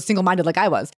nobody else was single-minded like I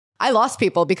was. I lost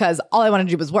people because all I wanted to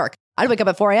do was work. I'd wake up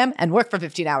at 4 a.m. and work for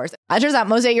 15 hours. It turns out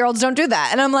most 8-year-olds don't do that.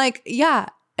 And I'm like, yeah.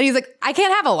 And he's like, I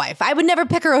can't have a wife. I would never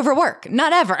pick her over work.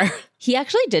 Not ever. He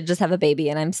actually did just have a baby,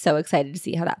 and I'm so excited to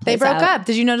see how that plays out. They broke up.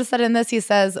 Did you notice that in this? He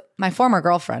says, my former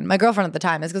girlfriend, my girlfriend at the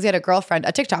time, is because he had a girlfriend,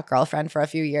 a TikTok girlfriend for a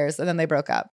few years, and then they broke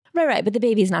up. Right. But the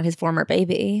baby's not his former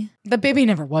baby. The baby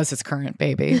never was his current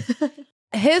baby.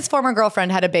 His former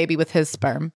girlfriend had a baby with his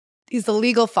sperm. He's the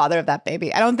legal father of that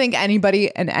baby. I don't think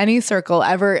anybody in any circle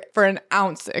ever for an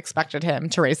ounce expected him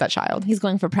to raise that child. He's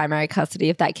going for primary custody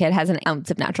if that kid has an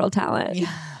ounce of natural talent.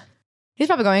 Yeah. He's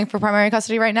probably going for primary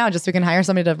custody right now just so we can hire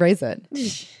somebody to raise it.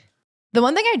 The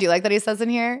one thing I do like that he says in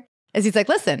here is he's like,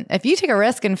 listen, if you take a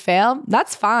risk and fail,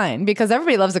 that's fine because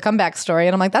everybody loves a comeback story.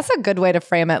 And I'm like, that's a good way to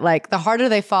frame it. Like, the harder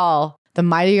they fall, the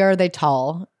mightier they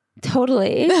tall.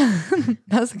 Totally.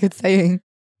 That was a good saying.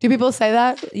 Do people say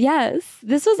that? Yes.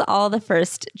 This was all the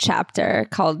first chapter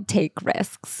called Take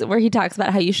Risks, where he talks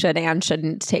about how you should and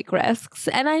shouldn't take risks.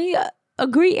 And I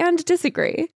agree and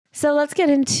disagree. So let's get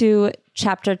into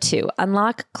chapter 2,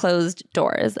 unlock closed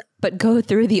doors, but go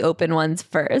through the open ones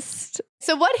first.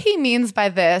 So what he means by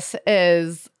this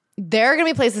is there are going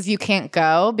to be places you can't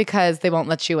go because they won't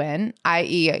let you in,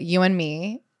 i.e. you and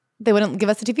me. They wouldn't give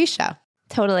us a TV show.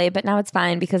 Totally, but now it's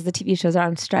fine because the TV shows are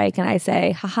on strike and I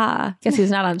say, haha, guess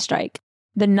who's not on strike?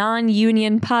 The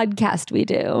non-union podcast we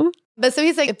do. But so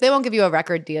he's like, if they won't give you a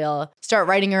record deal, start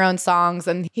writing your own songs.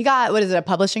 And he got, what is it, a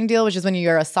publishing deal, which is when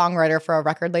you're a songwriter for a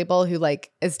record label who like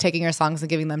is taking your songs and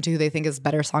giving them to who they think is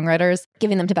better songwriters.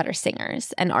 Giving them to better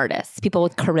singers and artists, people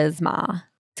with charisma.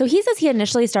 So he says he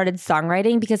initially started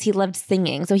songwriting because he loved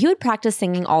singing. So he would practice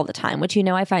singing all the time, which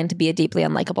I find to be a deeply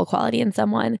unlikable quality in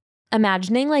someone.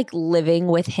 Imagining like living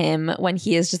with him when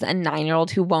he is just a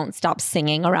 9-year-old who won't stop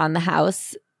singing around the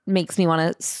house makes me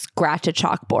want to scratch a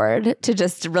chalkboard to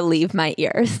just relieve my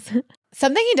ears.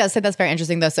 Something he does say that's very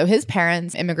interesting though. So his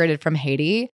parents immigrated from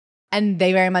Haiti and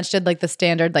they very much did like the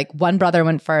standard, like one brother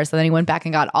went first and then he went back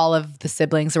and got all of the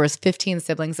siblings. There was 15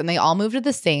 siblings and they all moved to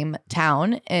the same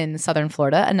town in southern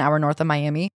Florida, an hour north of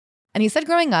Miami. And he said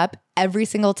growing up, every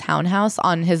single townhouse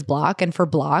on his block and for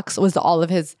blocks was all of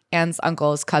his aunts,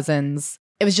 uncles, cousins.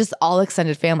 It was just all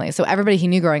extended family. So everybody he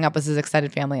knew growing up was his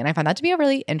extended family. And I find that to be a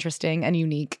really interesting and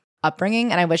unique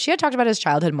upbringing. And I wish he had talked about his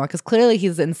childhood more because clearly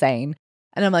he's insane.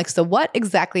 And I'm like, so what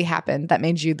exactly happened that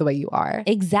made you the way you are?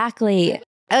 Exactly.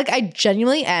 I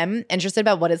genuinely am interested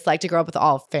about what it's like to grow up with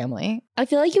all family. I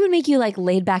feel like it would make you like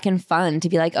laid back and fun to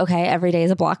be like, okay, every day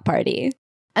is a block party.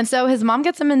 And so his mom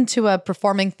gets him into a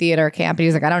performing theater camp. And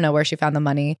he's like, I don't know where she found the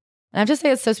money. And I have to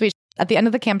say, it's so sweet. At the end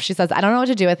of the camp, she says, I don't know what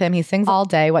to do with him. He sings all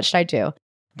day. What should I do?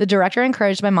 The director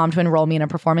encouraged my mom to enroll me in a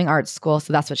performing arts school.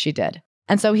 So that's what she did.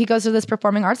 And so he goes to this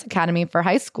performing arts academy for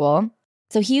high school.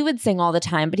 So he would sing all the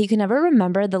time, but he could never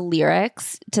remember the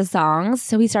lyrics to songs.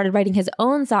 So he started writing his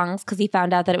own songs because he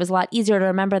found out that it was a lot easier to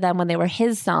remember them when they were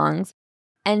his songs.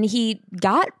 And he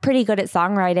got pretty good at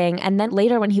songwriting. And then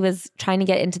later when he was trying to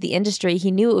get into the industry, he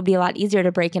knew it would be a lot easier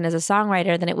to break in as a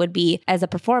songwriter than it would be as a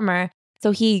performer. So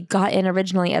he got in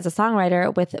originally as a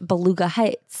songwriter with Beluga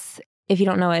Heights. If you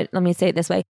don't know it, let me say it this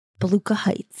way. Beluga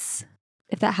Heights,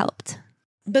 if that helped.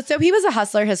 But so he was a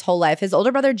hustler his whole life. His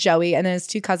older brother, Joey, and then his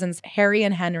two cousins, Harry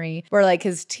and Henry, were like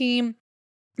his team.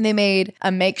 They made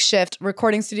a makeshift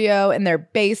recording studio in their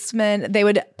basement. They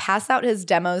would pass out his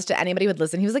demos to anybody who would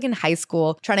listen. He was like in high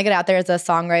school trying to get out there as a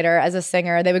songwriter, as a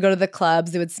singer. They would go to the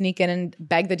clubs. They would sneak in and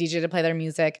beg the DJ to play their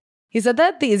music. He said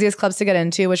that the easiest clubs to get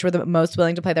into, which were the most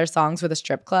willing to play their songs, were the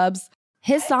strip clubs.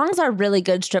 His songs are really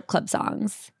good strip club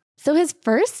songs. So his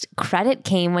first credit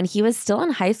came when he was still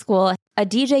in high school. A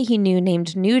DJ he knew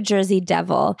named New Jersey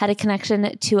Devil had a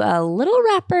connection to a little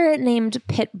rapper named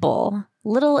Pitbull.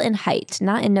 Little in height,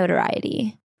 not in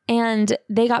notoriety. And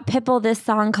they got Pitbull this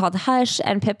song called Hush,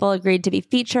 and Pitbull agreed to be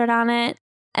featured on it.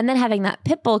 And then having that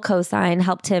Pitbull co-sign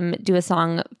helped him do a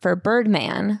song for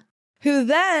Birdman, who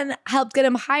then helped get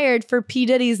him hired for P.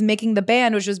 Diddy's Making the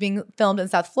Band, which was being filmed in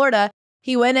South Florida.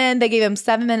 He went in, they gave him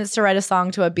 7 minutes to write a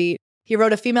song to a beat. He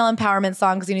wrote a female empowerment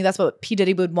song because he knew that's what P.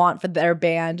 Diddy would want for their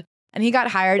band. And he got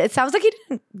hired. It sounds like he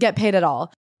didn't get paid at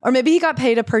all. Or maybe he got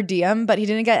paid a per diem, but he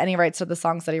didn't get any rights to the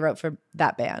songs that he wrote for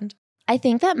that band. I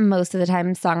think that most of the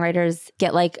time songwriters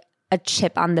get like a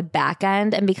chip on the back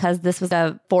end. And because this was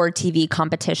a for TV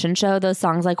competition show, those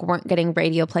songs like weren't getting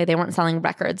radio play. They weren't selling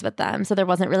records with them. So there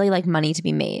wasn't really like money to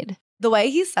be made. The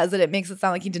way he says it makes it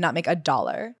sound like he did not make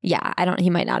 $1. Yeah, he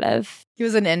might not have. He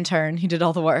was an intern. He did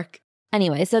all the work.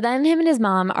 Anyway, so then him and his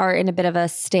mom are in a bit of a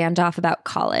standoff about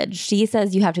college. She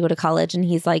says, you have to go to college. And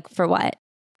he's like, for what?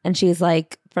 And she's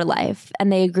like, for life.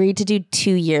 And they agreed to do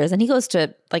 2 years. And he goes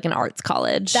to like an arts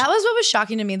college. That was what was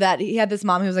shocking to me, that he had this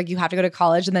mom who was like, you have to go to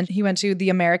college. And then he went to the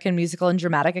American Musical and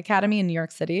Dramatic Academy in New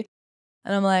York City.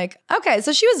 And I'm like, okay,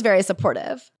 so she was very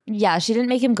supportive. Yeah, she didn't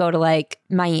make him go to like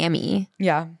Miami.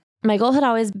 Yeah. My goal had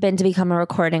always been to become a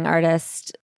recording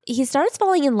artist. He starts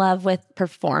falling in love with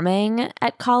performing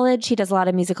at college. He does a lot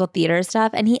of musical theater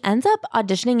stuff. And he ends up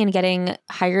auditioning and getting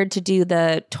hired to do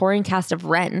the touring cast of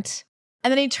Rent.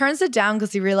 And then he turns it down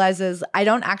because he realizes I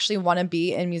don't actually want to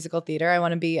be in musical theater. I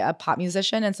want to be a pop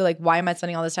musician. And so like, why am I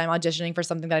spending all this time auditioning for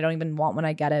something that I don't even want when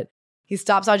I get it? He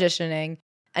stops auditioning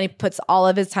and he puts all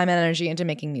of his time and energy into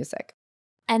making music.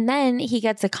 And then he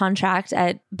gets a contract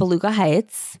at Beluga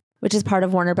Heights, which is part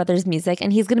of Warner Brothers Music.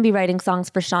 And he's going to be writing songs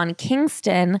for Sean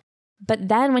Kingston. But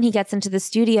then when he gets into the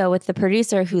studio with the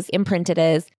producer whose imprint it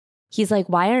is, he's like,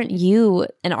 why aren't you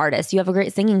an artist? You have a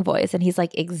great singing voice. And he's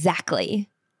like, exactly.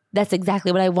 That's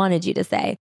exactly what I wanted you to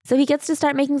say. So he gets to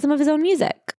start making some of his own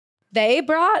music. They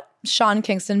brought Sean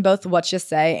Kingston both What You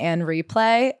Say and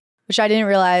Replay, which I didn't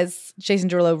realize Jason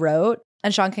Derulo wrote.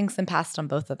 And Sean Kingston passed on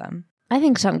both of them. I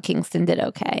think Sean Kingston did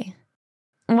okay.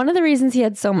 One of the reasons he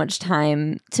had so much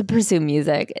time to pursue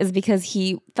music is because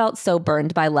he felt so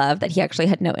burned by love that he actually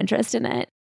had no interest in it.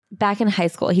 Back in high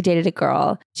school, he dated a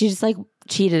girl. She just like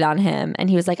cheated on him. And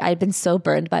he was like, I had been so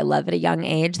burned by love at a young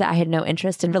age that I had no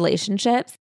interest in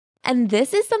relationships. And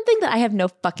this is something that I have no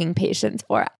fucking patience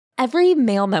for. Every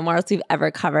male memoirs we've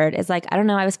ever covered is like, I don't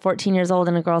know, I was 14 years old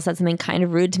and a girl said something kind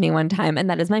of rude to me one time. And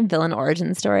that is my villain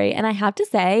origin story. And I have to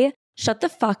say, shut the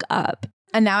fuck up.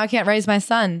 And now I can't raise my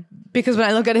son because when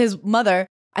I look at his mother,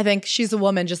 I think she's a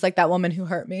woman just like that woman who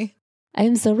hurt me. I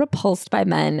am so repulsed by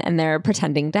men and they're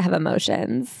pretending to have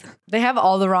emotions. They have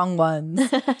all the wrong ones.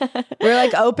 We're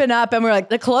like, open up and we're like,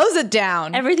 close it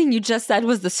down. Everything you just said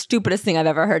was the stupidest thing I've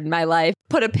ever heard in my life.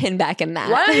 Put a pin back in that.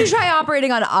 Why don't you try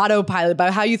operating on autopilot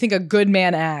about how you think a good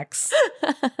man acts?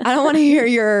 I don't want to hear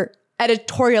your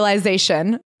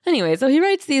editorialization. Anyway, so he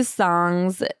writes these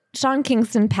songs. Sean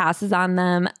Kingston passes on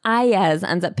them. Ayez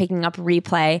ends up picking up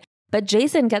Replay. But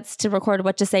Jason gets to record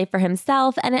What to Say for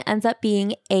himself, and it ends up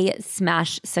being a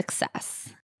smash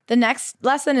success. The next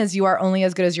lesson is you are only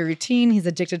as good as your routine. He's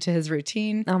addicted to his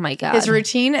routine. Oh my God. His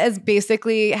routine is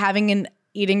basically having an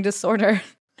eating disorder.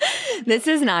 This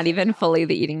is not even fully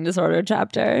the eating disorder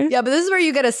chapter. Yeah, but this is where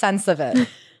you get a sense of it.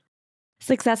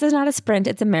 Success is not a sprint,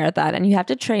 it's a marathon, and you have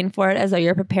to train for it as though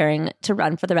you're preparing to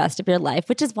run for the rest of your life,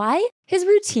 which is why his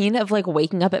routine of like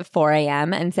waking up at 4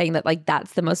 a.m. and saying that like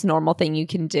that's the most normal thing you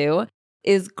can do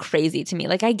is crazy to me.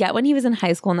 Like I get when he was in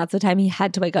high school and that's the time he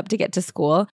had to wake up to get to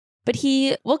school, but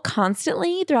he will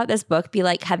constantly throughout this book be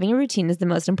like having a routine is the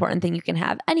most important thing you can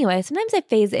have. Anyway, sometimes I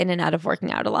phase in and out of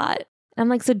working out a lot. And I'm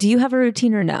like, so do you have a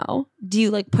routine or no? Do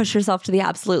you like push yourself to the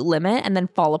absolute limit and then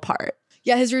fall apart?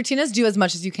 Yeah, his routine is do as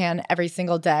much as you can every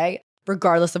single day,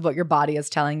 regardless of what your body is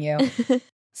telling you.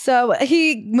 So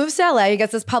he moves to LA, he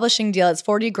gets this publishing deal, it's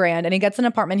 $40,000, and he gets an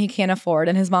apartment he can't afford.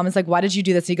 And his mom is like, why did you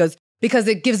do this? He goes, because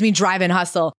it gives me drive and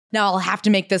hustle. Now I'll have to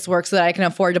make this work so that I can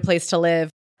afford a place to live.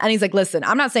 And he's like, listen,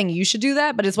 I'm not saying you should do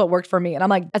that, but it's what worked for me. And I'm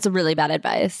like, that's a really bad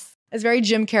advice. It's very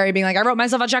Jim Carrey being like, I wrote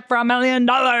myself a check for $1 million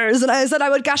and I said I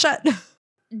would cash it.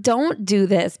 Don't do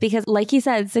this because like he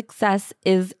said, success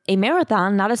is a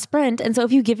marathon, not a sprint. And so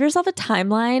if you give yourself a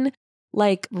timeline,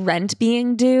 like rent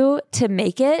being due to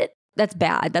make it, that's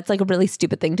bad. That's like a really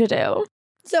stupid thing to do.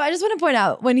 So I just want to point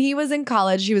out, when he was in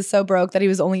college, he was so broke that he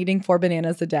was only eating 4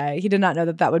 bananas a day. He did not know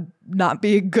that that would not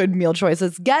be a good meal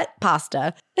choices. Get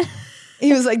pasta.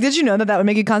 He was like, did you know that that would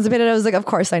make you constipated? I was like, of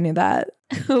course I knew that.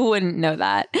 Who wouldn't know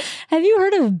that? Have you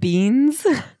heard of beans?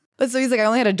 But so he's like, I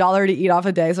only had $1 to eat off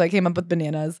a day, so I came up with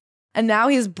bananas. And now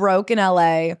he's broke in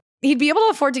LA. He'd be able to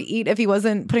afford to eat if he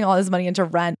wasn't putting all his money into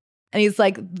rent. And he's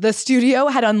like, the studio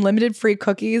had unlimited free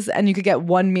cookies and you could get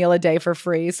 1 meal a day for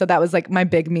free. So that was like my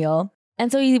big meal.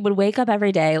 And so he would wake up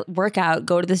every day, work out,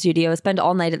 go to the studio, spend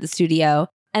all night at the studio,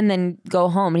 and then go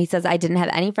home. And he says, I didn't have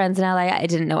any friends in LA. I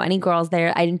didn't know any girls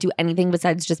there. I didn't do anything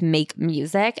besides just make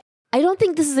music. I don't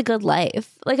think this is a good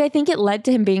life. Like, I think it led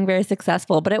to him being very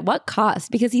successful, but at what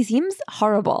cost? Because he seems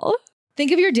horrible.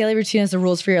 Think of your daily routine as the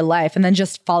rules for your life and then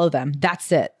just follow them.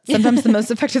 That's it. Sometimes the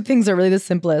most effective things are really the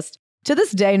simplest. To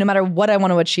this day, no matter what I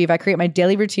want to achieve, I create my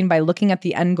daily routine by looking at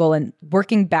the end goal and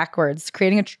working backwards,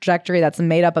 creating a trajectory that's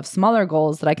made up of smaller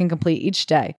goals that I can complete each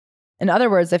day. In other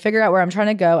words, I figure out where I'm trying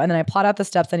to go and then I plot out the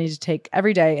steps I need to take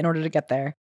every day in order to get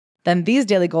there. Then these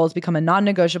daily goals become a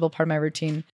non-negotiable part of my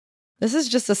routine. This is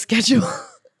just a schedule.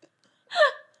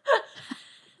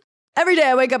 Every day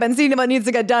I wake up and see what needs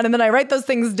to get done and then I write those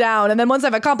things down. And then once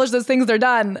I've accomplished those things, they're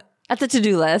done. That's a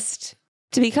to-do list.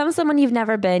 To become someone you've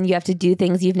never been, you have to do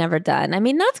things you've never done. I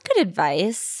mean, that's good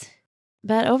advice.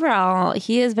 But overall,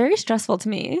 he is very stressful to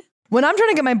me. When I'm trying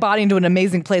to get my body into an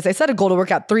amazing place, I set a goal to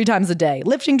work out 3 times a day,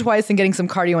 lifting twice and getting some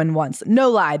cardio in once. No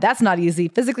lie, that's not easy,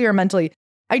 physically or mentally.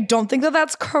 I don't think that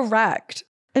that's correct.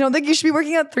 I don't think you should be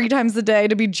working out 3 times a day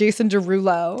to be Jason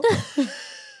Derulo.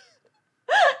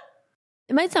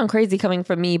 It might sound crazy coming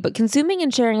from me, but consuming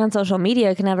and sharing on social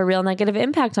media can have a real negative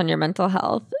impact on your mental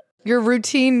health. Your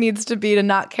routine needs to be to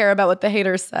not care about what the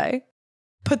haters say.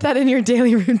 Put that in your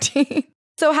daily routine.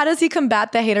 So how does he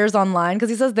combat the haters online? Because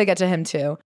he says they get to him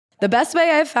too. The best way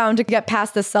I've found to get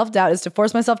past this self-doubt is to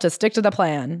force myself to stick to the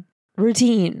plan.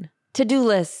 Routine. To-do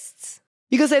lists.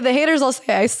 You could say the haters will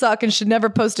say I suck and should never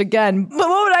post again. But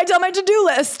what would I tell my to-do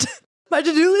list? My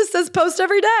to-do list says post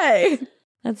every day.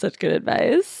 That's such good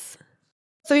advice.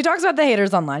 So he talks about the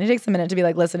haters online. He takes a minute to be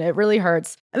like, listen, it really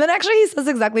hurts. And then actually he says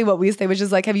exactly what we say, which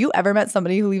is like, have you ever met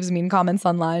somebody who leaves mean comments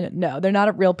online? No, they're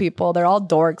not real people. They're all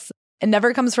dorks. It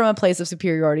never comes from a place of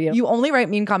superiority. You only write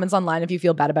mean comments online if you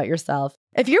feel bad about yourself.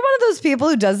 If you're one of those people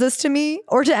who does this to me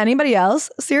or to anybody else,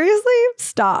 seriously,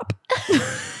 stop.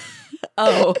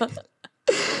 Oh.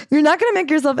 You're not going to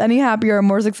make yourself any happier or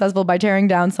more successful by tearing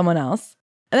down someone else.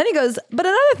 And then he goes, but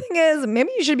another thing is, maybe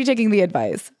you should be taking the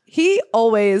advice. He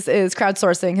always is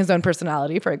crowdsourcing his own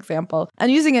personality, for example,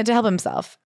 and using it to help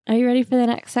himself. Are you ready for the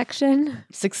next section?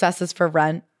 Success is for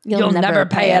rent. You'll never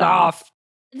pay it off.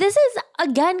 This is,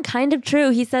 again, kind of true.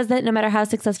 He says that no matter how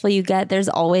successful you get, there's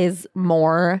always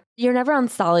more. You're never on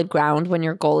solid ground when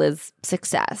your goal is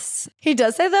success. He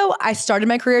does say, though, I started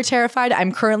my career terrified.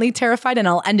 I'm currently terrified and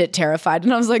I'll end it terrified.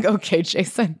 And I was like, okay,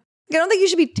 Jason. I don't think you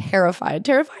should be terrified.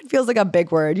 Terrified feels like a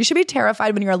big word. You should be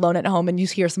terrified when you're alone at home and you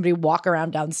hear somebody walk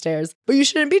around downstairs. But you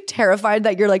shouldn't be terrified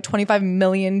that your like 25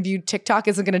 million viewed TikTok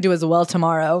isn't going to do as well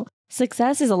tomorrow.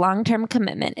 Success is a long-term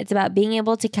commitment. It's about being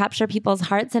able to capture people's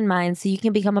hearts and minds so you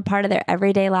can become a part of their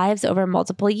everyday lives over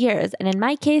multiple years. And in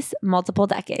my case, multiple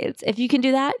decades. If you can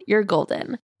do that, you're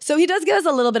golden. So he does give us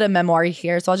a little bit of memoir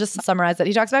here. So I'll just summarize it.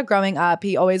 He talks about growing up.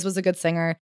 He always was a good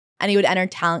singer and he would enter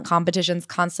talent competitions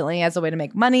constantly as a way to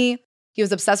make money. He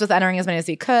was obsessed with entering as many as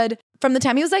he could. From the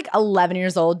time he was like 11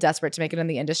 years old, desperate to make it in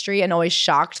the industry and always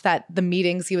shocked that the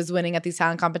meetings he was winning at these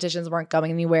talent competitions weren't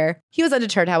going anywhere. He was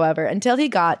undeterred, however, until he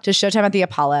got to Showtime at the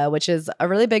Apollo, which is a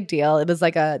really big deal. It was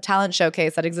like a talent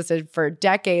showcase that existed for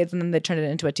decades and then they turned it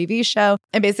into a TV show.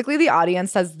 And basically the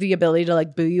audience has the ability to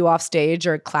like boo you off stage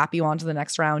or clap you on to the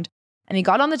next round. And he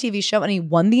got on the TV show and he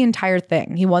won the entire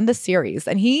thing. He won the series.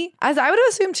 And he, as I would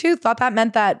assume too, thought that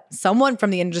meant that someone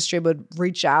from the industry would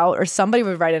reach out or somebody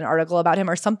would write an article about him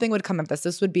or something would come of this.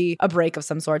 This would be a break of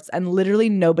some sorts. And literally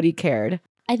nobody cared.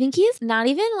 I think he's not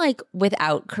even like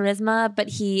without charisma, but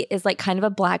he is like kind of a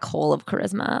black hole of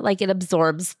charisma. Like it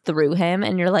absorbs through him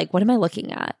and you're like, what am I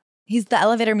looking at? He's the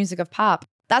elevator music of pop.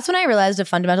 That's when I realized a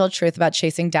fundamental truth about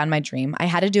chasing down my dream. I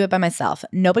had to do it by myself.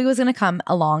 Nobody was going to come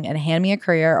along and hand me a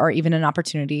career or even an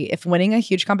opportunity. If winning a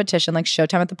huge competition like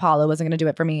Showtime at the Apollo wasn't going to do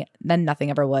it for me, then nothing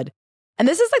ever would. And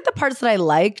this is like the parts that I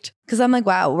liked because I'm like,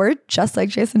 wow, we're just like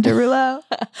Jason Derulo.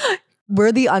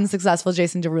 We're the unsuccessful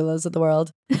Jason Derulos of the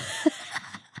world.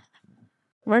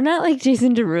 We're not like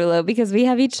Jason Derulo because we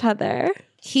have each other.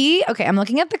 I'm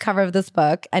looking at the cover of this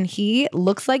book and he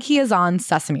looks like he is on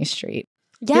Sesame Street.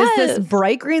 Yes. He has this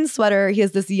bright green sweater. He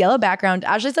has this yellow background.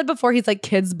 Ashley said before he's like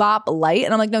Kids Bop light.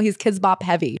 And I'm like, no, he's Kids Bop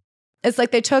heavy. It's like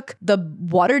they took the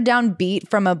watered down beat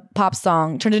from a pop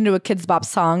song, turned it into a Kids Bop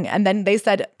song. And then they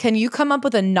said, can you come up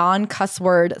with a non-cuss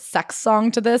word sex song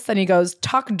to this? And he goes,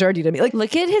 talk dirty to me. Like,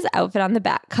 look at his outfit on the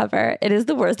back cover. It is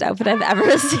the worst outfit I've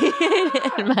ever seen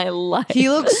in my life. He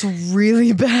looks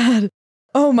really bad.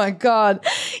 Oh my God.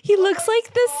 He looks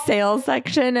like the sales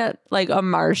section at like a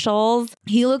Marshall's.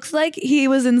 He looks like he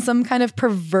was in some kind of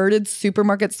perverted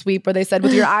supermarket sweep where they said,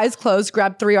 with your eyes closed,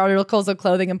 grab 3 articles of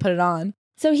clothing and put it on.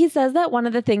 So he says that one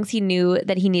of the things he knew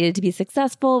that he needed to be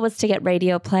successful was to get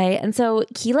radio play. And so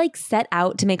he like set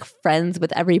out to make friends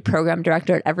with every program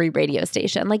director at every radio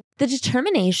station. Like the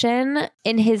determination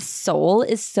in his soul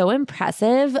is so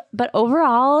impressive. But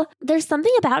overall, there's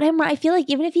something about him where I feel like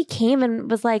even if he came and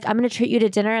was like, I'm going to treat you to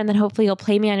dinner and then hopefully you'll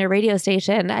play me on your radio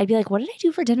station, I'd be like, what did I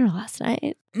do for dinner last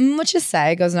night? What You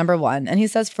Say goes number 1. And he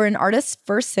says, for an artist's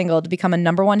first single to become a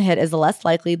number 1 hit is less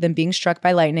likely than being struck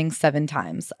by lightning 7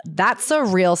 times. That's a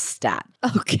real stat.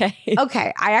 Okay.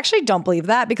 Okay. I actually don't believe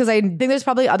that because I think there's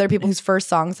probably other people whose first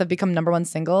songs have become number 1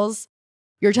 singles.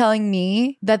 You're telling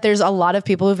me that there's a lot of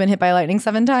people who've been hit by lightning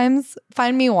 7 times?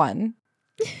 Find me one.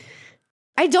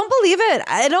 I don't believe it.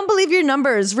 I don't believe your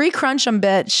numbers. Recrunch them,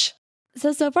 bitch.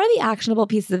 So far, the actionable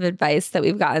pieces of advice that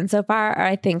we've gotten so far are,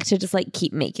 I think, to just like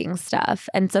keep making stuff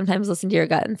and sometimes listen to your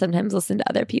gut and sometimes listen to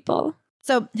other people.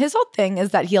 So his whole thing is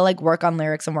that he'll like work on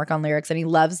lyrics and he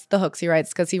loves the hooks he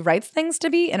writes because he writes things to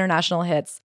be international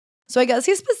hits. So I guess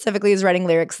he specifically is writing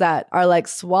lyrics that are like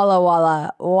swalla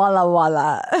walla, walla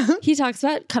walla. He talks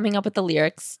about coming up with the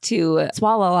lyrics to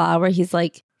Swalla La, where he's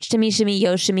like, shimmy, shimmy,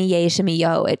 yo, shimmy, yay, shimmy,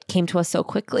 yo. It came to us so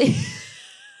quickly.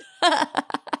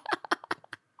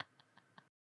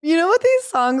 You know what these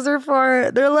songs are for?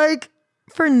 They're like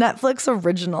for Netflix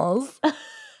originals.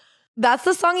 That's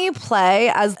the song you play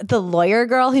as the lawyer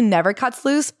girl who never cuts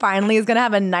loose finally is going to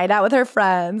have a night out with her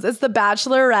friends. It's the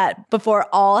Bachelorette before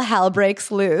all hell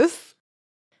breaks loose.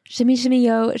 Shimmy, shimmy,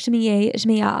 yo, shimmy, yay,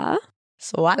 shimmy, ya.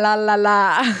 Swala la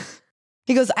la.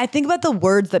 He goes, I think about the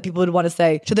words that people would want to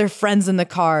say to their friends in the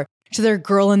car, to their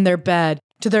girl in their bed,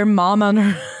 to their mom on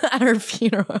her, at her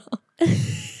funeral.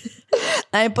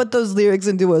 I put those lyrics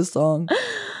into a song.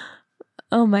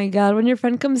 Oh my God. When your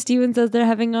friend comes to you and says they're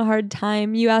having a hard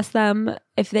time, you ask them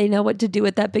if they know what to do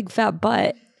with that big fat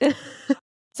butt.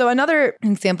 So another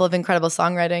example of incredible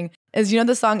songwriting is,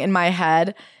 the song In My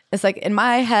Head? It's like, in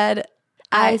my head,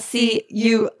 I see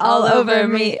you all over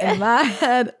me. In my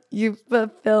head, you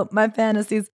fulfill my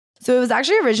fantasies. So it was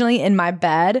actually originally In My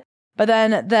Bed, but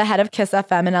then the head of Kiss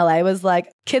FM in LA was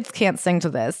like, kids can't sing to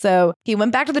this. So he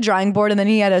went back to the drawing board and then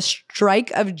he had a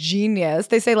strike of genius.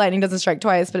 They say lightning doesn't strike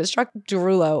twice, but it struck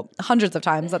Derulo hundreds of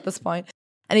times at this point.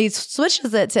 And he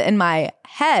switches it to In My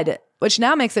Head, which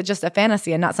now makes it just a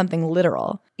fantasy and not something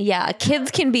literal. Yeah, kids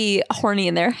can be horny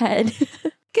in their head.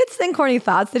 Kids think horny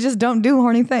thoughts. They just don't do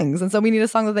horny things. And so we need a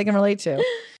song that they can relate to.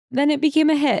 Then it became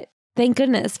a hit. Thank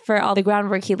goodness for all the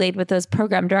groundwork he laid with those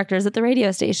program directors at the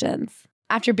radio stations.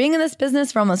 After being in this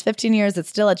business for almost 15 years, it's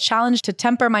still a challenge to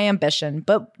temper my ambition.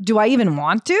 But do I even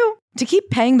want to? To keep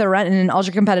paying the rent in an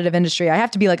ultra-competitive industry, I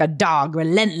have to be like a dog,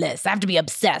 relentless. I have to be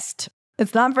obsessed.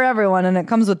 It's not for everyone, and it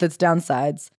comes with its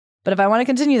downsides. But if I want to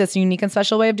continue this unique and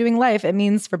special way of doing life, it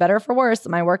means, for better or for worse,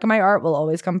 my work and my art will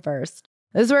always come first.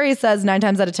 This is where he says 9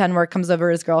 times out of 10 work comes over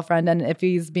his girlfriend, and if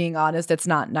he's being honest, it's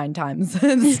not 9 times.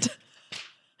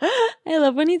 I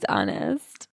love when he's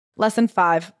honest. Lesson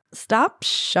 5, stop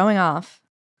showing off.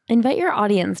 Invite your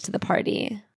audience to the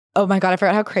party. Oh my God, I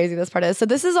forgot how crazy this part is. So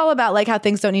this is all about like how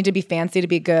things don't need to be fancy to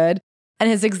be good. And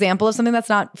his example of something that's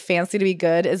not fancy to be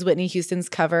good is Whitney Houston's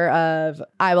cover of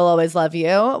I Will Always Love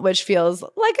You, which feels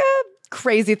like a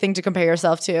crazy thing to compare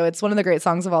yourself to. It's one of the great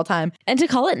songs of all time. And to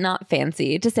call it not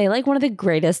fancy, to say like one of the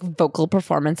greatest vocal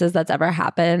performances that's ever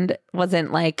happened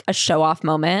wasn't like a show off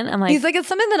moment. I'm like, he's like, it's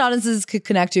something that audiences could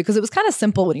connect to because it was kind of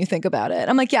simple when you think about it.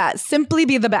 I'm like, yeah, simply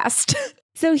be the best.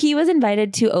 So he was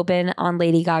invited to open on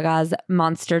Lady Gaga's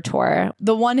Monster Tour.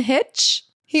 The one hitch?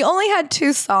 He only had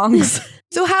 2 songs.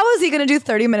 So how is he going to do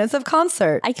 30 minutes of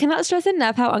concert? I cannot stress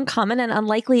enough how uncommon and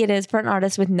unlikely it is for an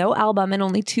artist with no album and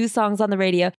only 2 songs on the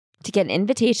radio to get an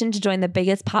invitation to join the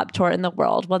biggest pop tour in the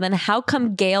world. Well, then how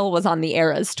come Gayle was on the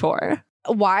Eras tour?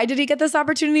 Why did he get this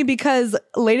opportunity? Because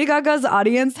Lady Gaga's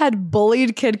audience had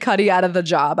bullied Kid Cudi out of the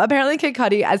job. Apparently Kid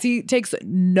Cudi, as he takes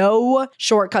no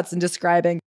shortcuts in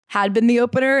describing, had been the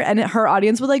opener, and her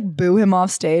audience would like boo him off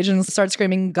stage and start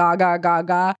screaming Gaga,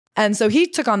 Gaga. And so he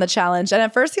took on the challenge. And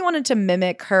at first he wanted to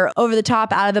mimic her over the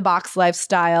top, out of the box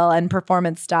lifestyle and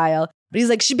performance style. But he's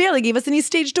like, she barely gave us any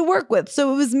stage to work with.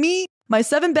 So it was me, my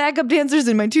 7 backup dancers,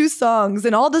 and my 2 songs,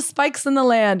 and all the spikes in the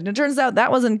land. And it turns out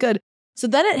that wasn't good. So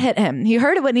then it hit him. He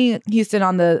heard Whitney Houston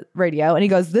on the radio and he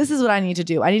goes, this is what I need to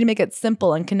do. I need to make it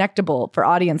simple and connectable for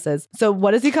audiences. So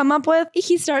what does he come up with?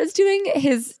 He starts doing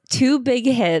his 2 big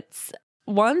hits.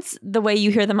 Once the way you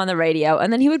hear them on the radio,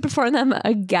 and then he would perform them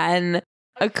again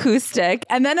acoustic.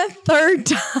 And then a 3rd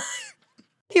time,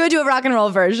 he would do a rock and roll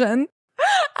version.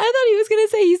 I thought he was going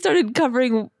to say he started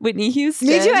covering Whitney Houston.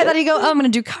 Me too. I thought he'd go, oh, I'm going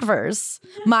to do covers.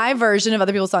 My version of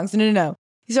other people's songs. No.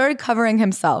 He started covering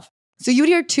himself. So you would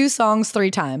hear 2 songs 3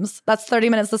 times. That's 30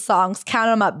 minutes of songs. Count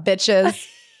them up, bitches.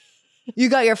 You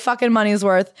got your fucking money's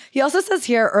worth. He also says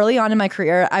here, early on in my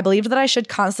career, I believed that I should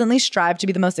constantly strive to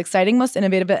be the most exciting, most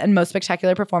innovative, and most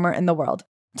spectacular performer in the world.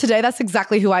 Today, that's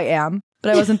exactly who I am,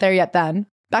 but I wasn't there yet then.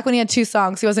 Back when he had 2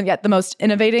 songs, he wasn't yet the most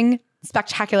innovating,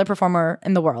 spectacular performer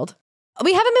in the world.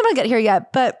 We haven't been able to get here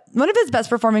yet, but one of his best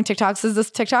performing TikToks is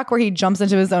this TikTok where he jumps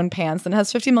into his own pants and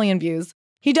has 50 million views.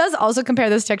 He does also compare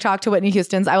this TikTok to Whitney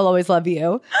Houston's I Will Always Love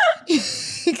You.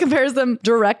 He compares them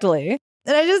directly.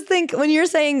 And I just think when you're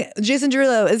saying, Jason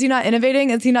Derulo, is he not innovating?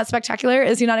 Is he not spectacular?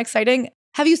 Is he not exciting?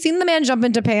 Have you seen the man jump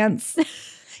into pants?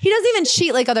 He doesn't even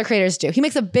cheat like other creators do. He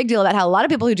makes a big deal about how a lot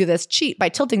of people who do this cheat by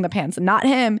tilting the pants. Not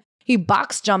him. He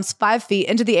box jumps 5 feet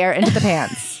into the air, into the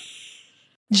pants.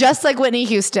 Just like Whitney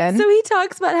Houston. So he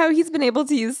talks about how he's been able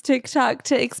to use TikTok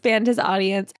to expand his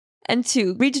audience and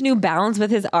to reach new bounds with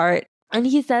his art. And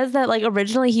he says that like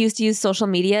originally he used to use social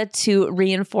media to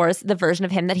reinforce the version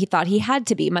of him that he thought he had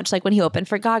to be, much like when he opened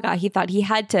for Gaga. He thought he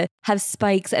had to have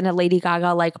spikes and a Lady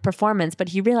Gaga-like performance, but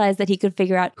he realized that he could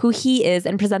figure out who he is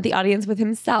and present the audience with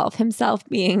himself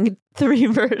being 3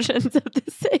 versions of the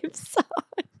same song.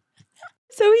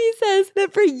 So he says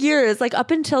that for years, like up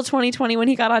until 2020 when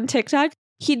he got on TikTok,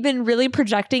 he'd been really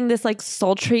projecting this like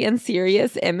sultry and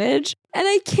serious image. And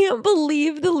I can't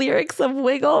believe the lyrics of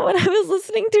Wiggle when I was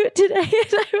listening to it today.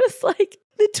 And I was like,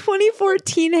 the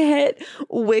 2014 hit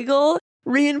Wiggle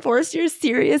reinforced your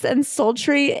serious and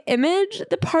sultry image.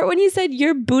 The part when he said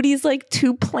your booty's like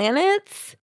 2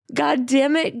 planets. God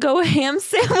damn it, go ham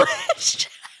sandwich.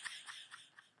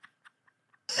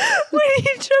 When he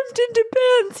jumped into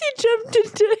pants, he jumped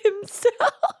into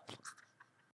himself.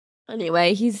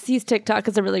 Anyway, he's TikTok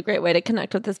is a really great way to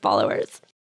connect with his followers.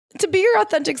 To be your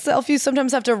authentic self, you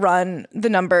sometimes have to run the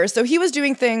numbers. So he was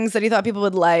doing things that he thought people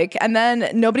would like, and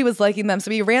then nobody was liking them. So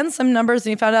he ran some numbers and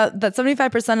he found out that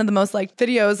 75% of the most liked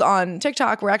videos on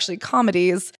TikTok were actually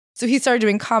comedies. So he started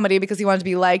doing comedy because he wanted to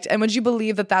be liked. And would you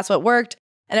believe that that's what worked?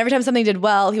 And every time something did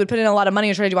well, he would put in a lot of money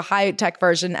and try to do a high-tech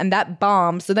version, and that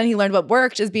bombed. So then he learned what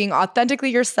worked is being authentically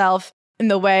yourself in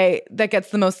the way that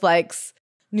gets the most likes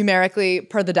numerically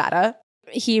per the data.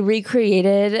 He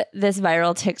recreated this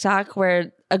viral TikTok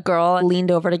where a girl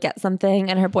leaned over to get something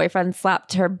and her boyfriend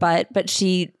slapped her butt, but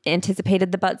she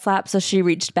anticipated the butt slap, so she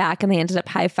reached back and they ended up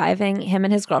high-fiving. Him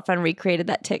and his girlfriend recreated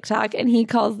that TikTok, and he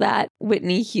calls that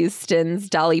Whitney Houston's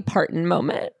Dolly Parton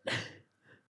moment.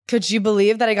 Could you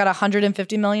believe that I got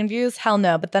 150 million views? Hell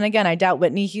no. But then again, I doubt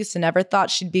Whitney Houston ever thought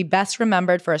she'd be best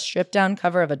remembered for a stripped-down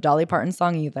cover of a Dolly Parton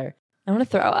song either. I want to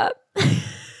throw up.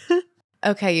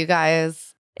 Okay, you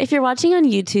guys. If you're watching on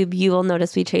YouTube, you will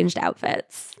notice we changed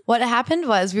outfits. What happened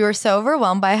was we were so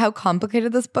overwhelmed by how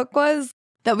complicated this book was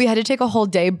that we had to take a whole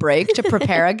day break to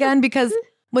prepare again, because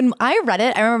when I read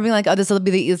it, I remember being like, oh, this will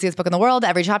be the easiest book in the world.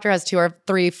 Every chapter has 2 or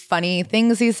 3 funny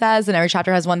things he says, and every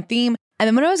chapter has one theme. And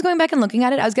then when I was going back and looking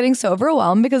at it, I was getting so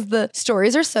overwhelmed because the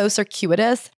stories are so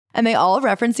circuitous and they all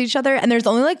reference each other. And there's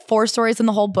only like 4 stories in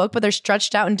the whole book, but they're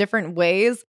stretched out in different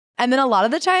ways. And then a lot of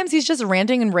the times he's just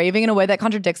ranting and raving in a way that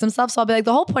contradicts himself. So I'll be like,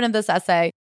 the whole point of this essay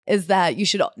is that you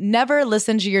should never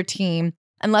listen to your team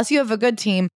unless you have a good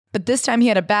team. But this time he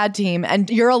had a bad team and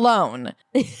you're alone.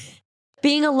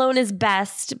 Being alone is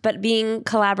best, but being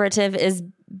collaborative is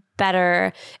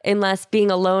better, unless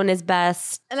being alone is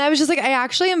best. And I was just like, I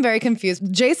actually am very confused.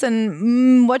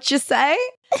 Jason, what you say?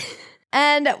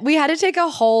 And we had to take a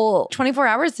whole 24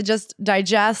 hours to just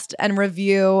digest and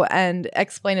review and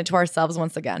explain it to ourselves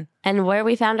once again. And where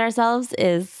we found ourselves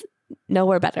is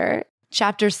nowhere better.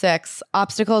 Chapter 6,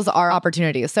 obstacles are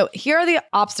opportunities. So here are the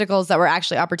obstacles that were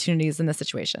actually opportunities in this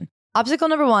situation. Obstacle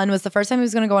number 1 was the first time he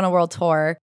was going to go on a world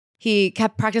tour. He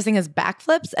kept practicing his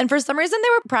backflips. And for some reason, they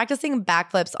were practicing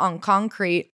backflips on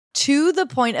concrete to the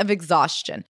point of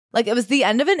exhaustion. Like it was the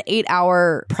end of an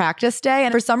 8-hour practice day.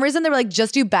 And for some reason, they were like,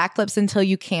 just do backflips until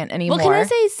you can't anymore. Well, can I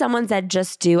say someone said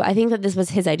just do? I think that this was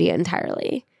his idea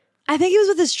entirely. I think he was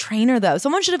with his trainer, though.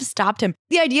 Someone should have stopped him.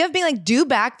 The idea of being like, do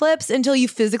backflips until you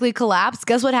physically collapse.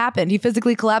 Guess what happened? He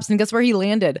physically collapsed, and guess where he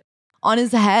landed? On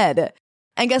his head.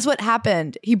 And guess what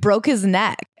happened? He broke his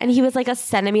neck. And he was like a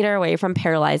centimeter away from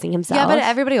paralyzing himself. Yeah, but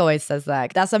everybody always says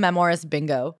that. That's a memoirist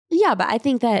bingo. Yeah, but I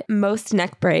think that most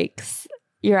neck breaks,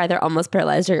 you're either almost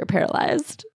paralyzed or you're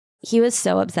paralyzed. He was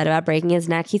so upset about breaking his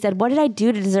neck. He said, what did I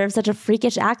do to deserve such a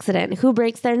freakish accident? Who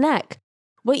breaks their neck?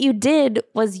 What you did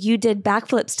was you did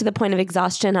backflips to the point of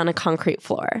exhaustion on a concrete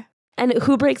floor. And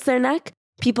who breaks their neck?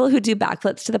 People who do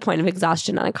backflips to the point of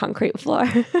exhaustion on a concrete floor.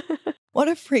 What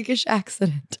a freakish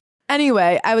accident.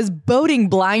 Anyway, I was boating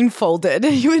blindfolded.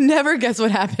 You would never guess what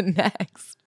happened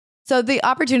next. So the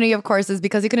opportunity, of course, is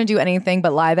because he couldn't do anything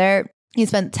but lie there. He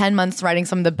spent 10 months writing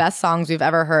some of the best songs we've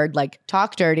ever heard, like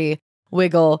Talk Dirty,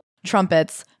 Wiggle,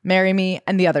 Trumpets, Marry Me,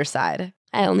 and The Other Side.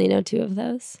 I only know 2 of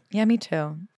those. Yeah, me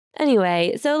too.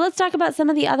 Anyway, so let's talk about some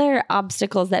of the other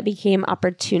obstacles that became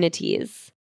opportunities.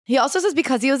 He also says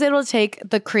because he was able to take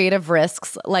the creative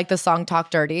risks, like the song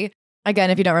Talk Dirty.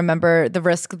 Again, if you don't remember, the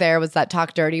risk there was that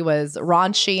Talk Dirty was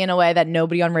raunchy in a way that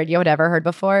nobody on radio had ever heard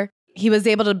before. He was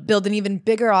able to build an even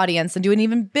bigger audience and do an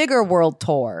even bigger world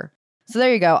tour. So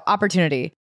there you go,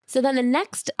 opportunity. So then the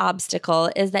next obstacle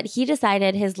is that he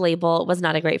decided his label was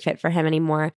not a great fit for him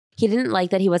anymore. He didn't like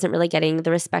that he wasn't really getting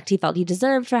the respect he felt he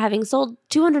deserved for having sold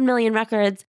 200 million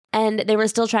records. And they were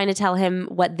still trying to tell him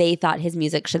what they thought his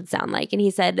music should sound like. And he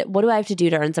said, what do I have to do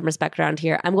to earn some respect around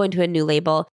here? I'm going to a new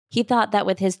label. He thought that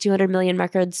with his 200 million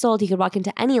records sold, he could walk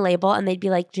into any label and they'd be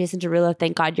like, Jason Derulo,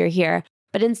 thank God you're here.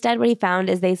 But instead, what he found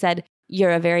is they said,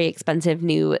 you're a very expensive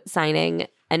new signing.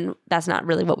 And that's not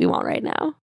really what we want right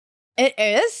now. It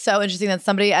is so interesting that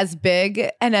somebody as big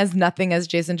and as nothing as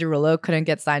Jason Derulo couldn't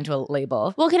get signed to a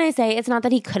label. Well, can I say, it's not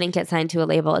that he couldn't get signed to a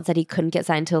label. It's that he couldn't get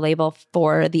signed to a label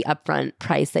for the upfront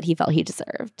price that he felt he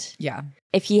deserved. Yeah.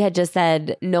 If he had just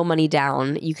said, no money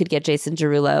down, you could get Jason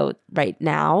Derulo right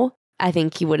now, I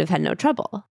think he would have had no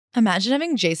trouble. Imagine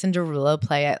having Jason Derulo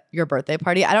play at your birthday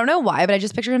party. I don't know why, but I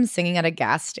just picture him singing at a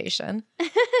gas station.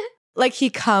 Like he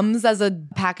comes as a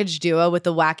package duo with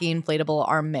the wacky inflatable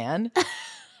arm man.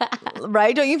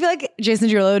 Right? Don't you feel like Jason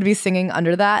Derulo would be singing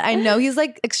under that? I know he's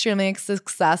like extremely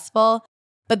successful,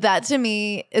 but that to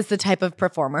me is the type of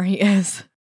performer he is.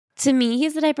 To me,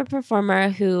 he's the type of performer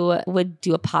who would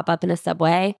do a pop-up in a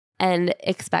subway and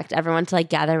expect everyone to like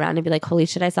gather around and be like, holy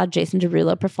shit, I saw Jason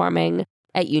Derulo performing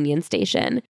at Union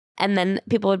Station. And then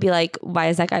people would be like, why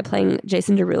is that guy playing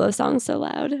Jason Derulo songs so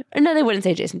loud? Or no, they wouldn't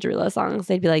say Jason Derulo songs.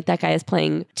 They'd be like, that guy is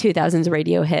playing 2000s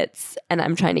radio hits and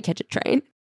I'm trying to catch a train.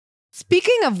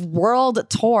 Speaking of world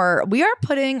tour, we are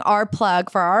putting our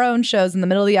plug for our own shows in the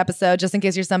middle of the episode, just in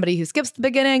case you're somebody who skips the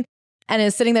beginning and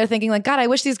is sitting there thinking like, God, I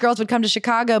wish these girls would come to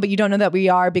Chicago, but you don't know that we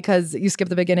are because you skipped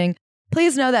the beginning.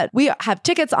 Please know that we have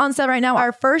tickets on sale right now.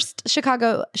 Our first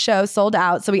Chicago show sold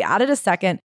out, so we added a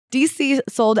second. DC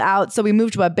sold out, so we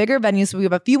moved to a bigger venue, so we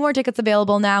have a few more tickets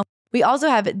available now. We also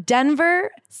have Denver,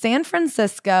 San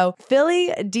Francisco,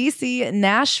 Philly, DC,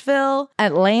 Nashville,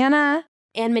 Atlanta,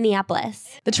 and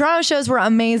Minneapolis. The Toronto shows were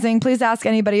amazing. Please ask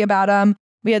anybody about them.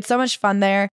 We had so much fun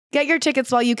there. Get your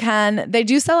tickets while you can. They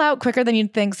do sell out quicker than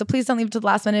you'd think, so please don't leave it to the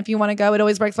last minute if you want to go. It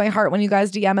always breaks my heart when you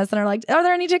guys DM us and are like, are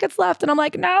there any tickets left? And I'm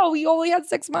like, no, we only had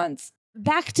 6 months.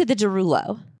 Back to the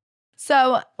Derulo.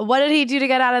 So what did he do to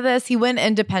get out of this? He went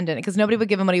independent because nobody would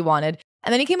give him what he wanted.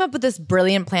 And then he came up with this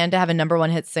brilliant plan to have a number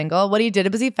 1 hit single. What he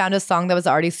did was he found a song that was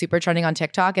already super trending on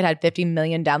TikTok. It had 50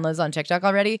 million downloads on TikTok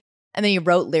already. And then he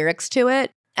wrote lyrics to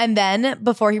it. And then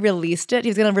before he released it, he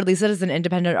was going to release it as an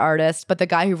independent artist. But the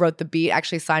guy who wrote the beat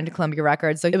actually signed to Columbia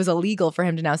Records. So it was illegal for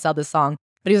him to now sell this song.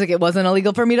 But he was like, it wasn't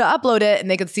illegal for me to upload it. And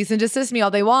they could cease and desist me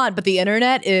all they want. But the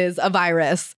internet is a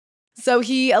virus. So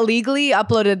he illegally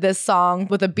uploaded this song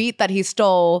with a beat that he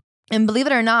stole. And believe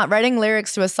it or not, writing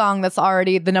lyrics to a song that's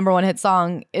already the number 1 hit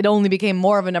song, it only became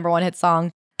more of a number 1 hit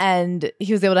song. And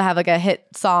he was able to have like a hit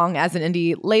song as an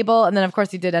indie label. And then, of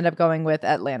course, he did end up going with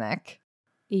Atlantic.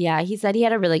 Yeah, he said he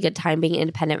had a really good time being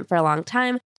independent for a long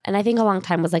time. And I think a long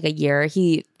time was like a year.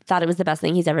 He thought it was the best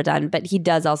thing he's ever done. But he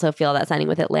does also feel that signing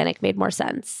with Atlantic made more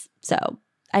sense. So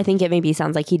I think it maybe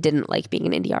sounds like he didn't like being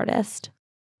an indie artist.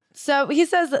 So he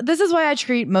says, this is why I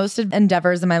treat most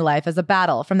endeavors in my life as a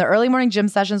battle. From the early morning gym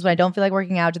sessions when I don't feel like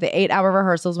working out to the 8-hour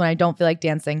rehearsals when I don't feel like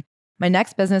dancing. My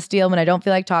next business deal when I don't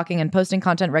feel like talking and posting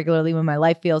content regularly when my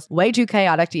life feels way too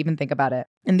chaotic to even think about it.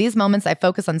 In these moments, I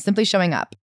focus on simply showing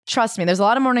up. Trust me, there's a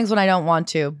lot of mornings when I don't want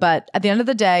to, but at the end of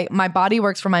the day, my body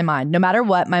works for my mind. No matter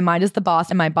what, my mind is the boss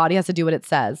and my body has to do what it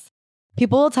says.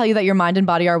 People will tell you that your mind and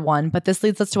body are one, but this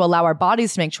leads us to allow our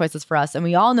bodies to make choices for us, and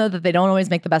we all know that they don't always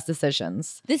make the best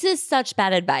decisions. This is such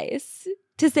bad advice.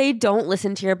 To say don't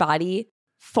listen to your body,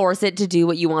 force it to do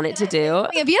what you want it to do.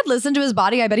 If he had listened to his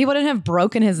body, I bet he wouldn't have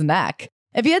broken his neck.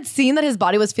 If he had seen that his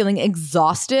body was feeling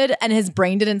exhausted and his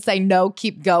brain didn't say, no,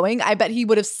 keep going, I bet he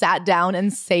would have sat down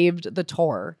and saved the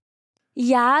tour.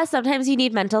 Yeah, sometimes you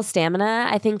need mental stamina.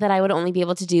 I think that I would only be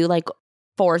able to do like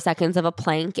 4 seconds of a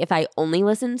plank if I only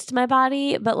listened to my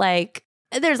body, but like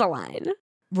there's a line.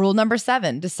 Rule number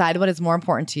 7, decide what is more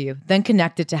important to you, then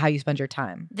connect it to how you spend your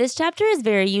time. This chapter is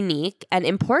very unique and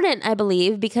important, I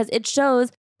believe, because it shows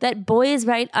that boys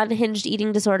write unhinged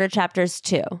eating disorder chapters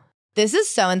too. This is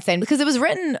so insane because it was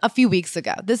written a few weeks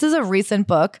ago. This is a recent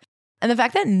book. And the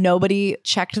fact that nobody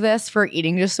checked this for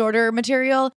eating disorder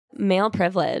material. Male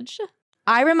privilege.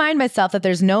 I remind myself that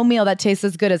there's no meal that tastes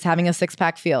as good as having a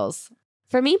 6-pack feels.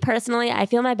 For me personally, I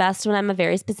feel my best when I'm a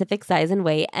very specific size and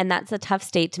weight, and that's a tough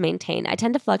state to maintain. I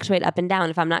tend to fluctuate up and down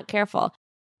if I'm not careful.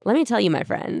 Let me tell you, my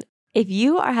friend, if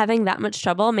you are having that much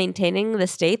trouble maintaining the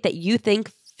state that you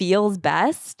think feels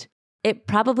best, it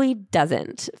probably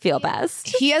doesn't feel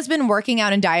best. He has been working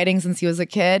out and dieting since he was a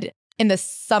kid. In the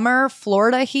summer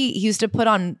Florida heat, he used to put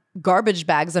on garbage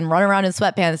bags and run around in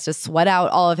sweatpants to sweat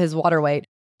out all of his water weight.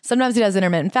 Sometimes he does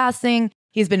intermittent fasting.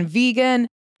 He's been vegan.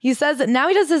 He says that now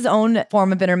he does his own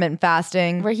form of intermittent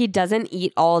fasting, where he doesn't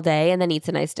eat all day and then eats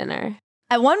a nice dinner.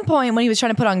 At one point, when he was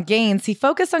trying to put on gains, he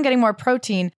focused on getting more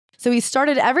protein. So he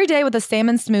started every day with a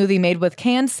salmon smoothie made with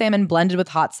canned salmon blended with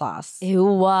hot sauce.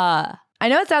 Ew. I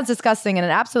know it sounds disgusting, and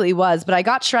it absolutely was, but I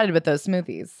got shredded with those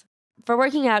smoothies. For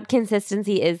working out,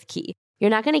 consistency is key.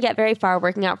 You're not going to get very far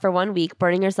working out for 1 week,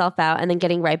 burning yourself out, and then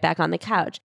getting right back on the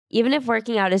couch. Even if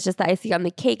working out is just the icing on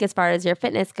the cake as far as your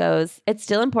fitness goes, it's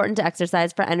still important to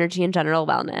exercise for energy and general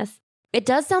wellness. It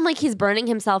does sound like he's burning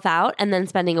himself out and then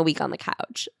spending a week on the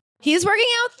couch. He's working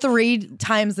out 3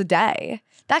 times a day.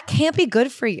 That can't be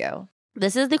good for you.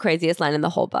 This is the craziest line in the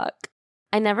whole book.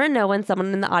 I never know when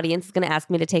someone in the audience is going to ask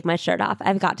me to take my shirt off.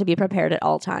 I've got to be prepared at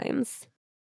all times.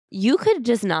 You could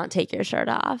just not take your shirt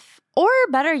off. Or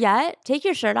better yet, take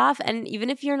your shirt off, and even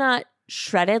if you're not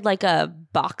shredded like a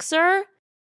boxer,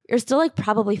 you're still like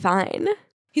probably fine.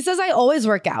 He says, I always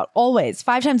work out, always,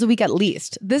 5 times a week at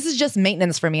least. This is just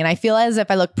maintenance for me, and I feel as if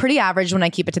I look pretty average when I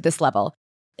keep it to this level.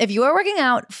 If you are working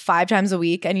out 5 times a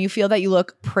week and you feel that you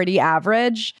look pretty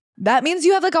average, that means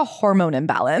you have like a hormone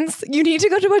imbalance. You need to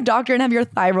go to a doctor and have your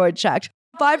thyroid checked.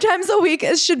 5 times a week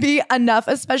should be enough,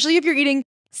 especially if you're eating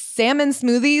salmon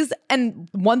smoothies and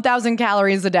 1,000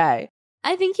 calories a day.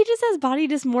 I think he just has body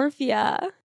dysmorphia.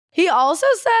 He also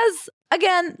says,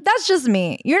 again, that's just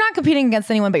me. You're not competing against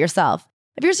anyone but yourself.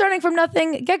 If you're starting from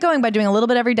nothing, get going by doing a little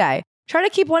bit every day. Try to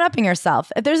keep one-upping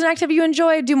yourself. If there's an activity you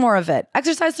enjoy, do more of it.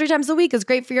 Exercise 3 times a week is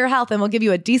great for your health and will give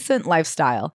you a decent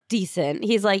lifestyle. Decent.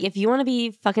 He's like, if you want to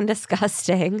be fucking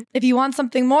disgusting. If you want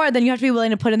something more, then you have to be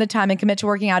willing to put in the time and commit to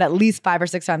working out at least 5 or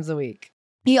 6 times a week.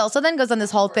 He also then goes on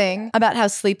this whole thing about how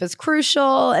sleep is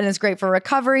crucial and it's great for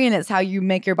recovery and it's how you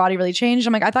make your body really change.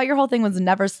 I'm like, I thought your whole thing was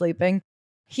never sleeping.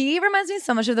 He reminds me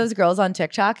so much of those girls on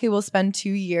TikTok who will spend 2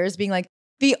 years being like,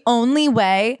 the only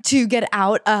way to get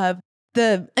out of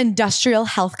the industrial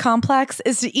health complex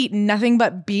is to eat nothing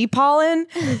but bee pollen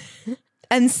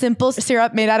and simple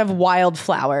syrup made out of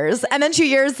wildflowers. And then 2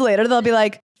 years later, they'll be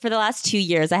like, for the last 2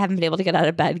 years, I haven't been able to get out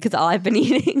of bed because all I've been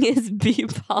eating is bee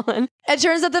pollen. It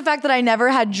turns out the fact that I never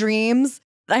had dreams,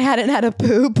 I hadn't had a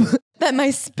poop, that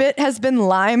my spit has been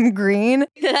lime green.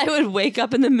 That I would wake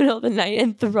up in the middle of the night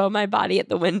and throw my body at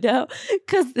the window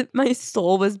because my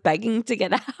soul was begging to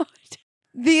get out.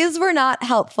 These were not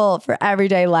helpful for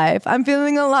everyday life. I'm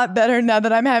feeling a lot better now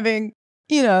that I'm having,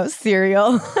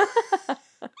 cereal.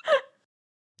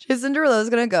 Jason Derulo is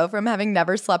going to go from having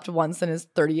never slept once in his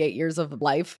 38 years of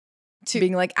life to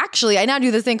being like, actually, I now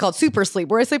do this thing called super sleep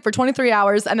where I sleep for 23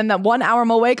 hours and then that 1 hour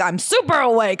I'm awake, I'm super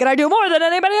awake and I do more than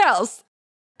anybody else.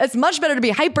 It's much better to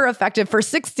be hyper effective for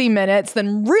 60 minutes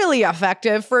than really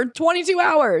effective for 22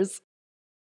 hours.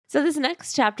 So this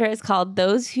next chapter is called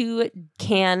Those Who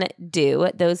Can Do,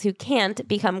 Those Who Can't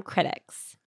Become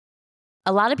Critics.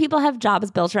 A lot of people have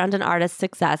jobs built around an artist's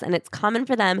success, and it's common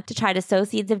for them to try to sow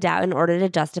seeds of doubt in order to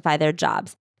justify their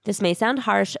jobs. This may sound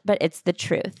harsh, but it's the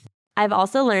truth. I've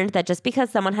also learned that just because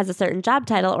someone has a certain job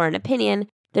title or an opinion,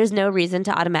 there's no reason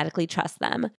to automatically trust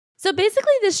them. So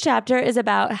basically, this chapter is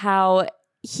about how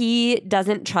he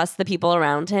doesn't trust the people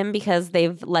around him because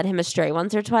they've led him astray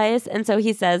once or twice. And so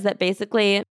he says that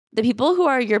basically the people who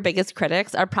are your biggest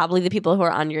critics are probably the people who are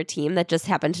on your team that just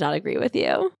happen to not agree with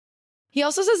you. He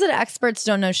also says that experts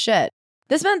don't know shit.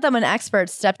 This meant that when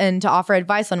experts stepped in to offer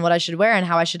advice on what I should wear and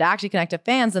how I should act to connect to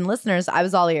fans and listeners, I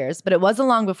was all ears. But it wasn't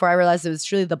long before I realized it was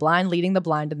truly the blind leading the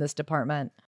blind in this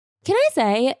department. Can I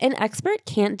say, an expert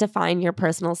can't define your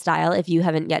personal style if you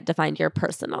haven't yet defined your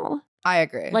personal. I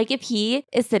agree. Like if he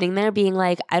is sitting there being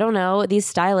like, I don't know, these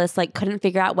stylists couldn't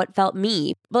figure out what felt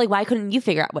me. But why couldn't you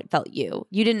figure out what felt you?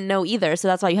 You didn't know either, so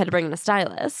that's why you had to bring in a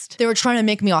stylist. They were trying to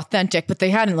make me authentic, but they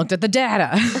hadn't looked at the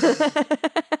data.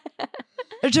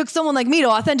 It took someone like me to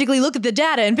authentically look at the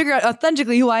data and figure out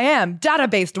authentically who I am,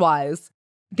 data-based wise.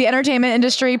 The entertainment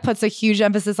industry puts a huge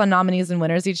emphasis on nominees and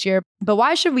winners each year, but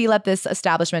why should we let this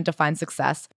establishment define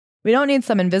success? We don't need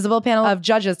some invisible panel of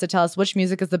judges to tell us which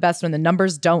music is the best when the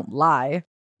numbers don't lie.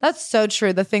 That's so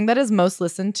true. The thing that is most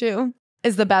listened to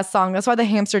is the best song. That's why the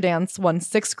Hamster Dance won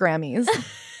 6 Grammys.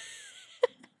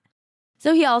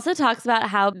 So he also talks about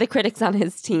how the critics on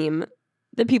his team,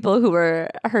 the people who were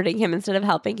hurting him instead of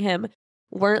helping him,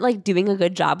 weren't doing a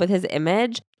good job with his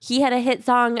image. He had a hit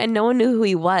song and no one knew who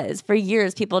he was. For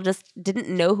years, people just didn't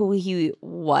know who he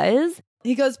was.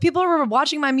 He goes, people were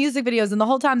watching my music videos and the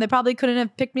whole time they probably couldn't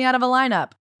have picked me out of a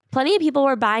lineup. Plenty of people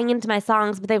were buying into my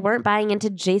songs, but they weren't buying into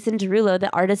Jason Derulo,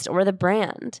 the artist or the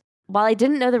brand. While I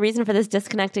didn't know the reason for this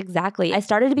disconnect exactly, I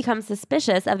started to become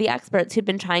suspicious of the experts who'd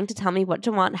been trying to tell me what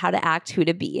to want, how to act, who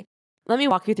to be. Let me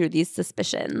walk you through these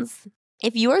suspicions.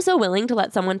 If you are so willing to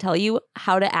let someone tell you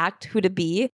how to act, who to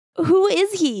be, who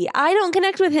is he? I don't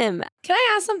connect with him. Can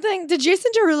I ask something? Did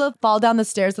Jason Derulo fall down the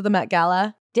stairs at the Met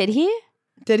Gala? Did he?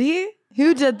 Did he?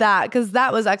 Who did that? Because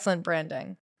that was excellent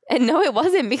branding. And no, it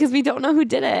wasn't because we don't know who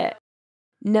did it.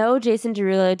 No, Jason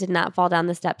Derulo did not fall down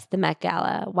the steps at the Met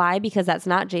Gala. Why? Because that's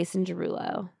not Jason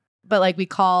Derulo. But we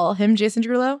call him Jason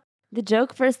Derulo? The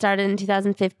joke first started in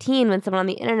 2015 when someone on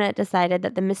the internet decided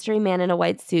that the mystery man in a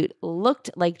white suit looked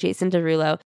like Jason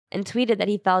Derulo and tweeted that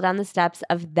he fell down the steps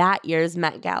of that year's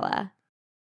Met Gala.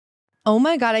 Oh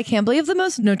my God, I can't believe the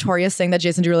most notorious thing that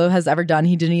Jason Derulo has ever done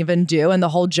he didn't even do. And the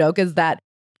whole joke is that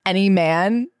any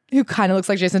man who kind of looks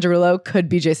like Jason Derulo could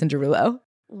be Jason Derulo.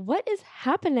 What is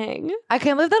happening? I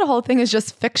can't believe that whole thing is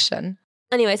just fiction.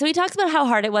 Anyway, so he talks about how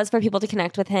hard it was for people to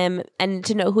connect with him and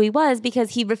to know who he was because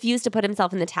he refused to put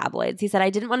himself in the tabloids. He said, I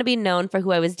didn't want to be known for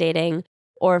who I was dating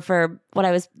or for what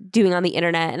I was doing on the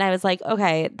internet. And I was like,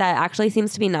 okay, that actually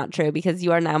seems to be not true because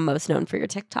you are now most known for your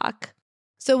TikTok.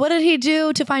 So what did he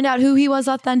do to find out who he was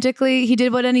authentically? He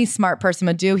did what any smart person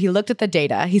would do. He looked at the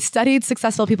data. He studied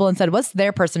successful people and said, what's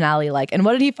their personality like? And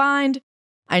what did he find?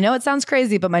 I know it sounds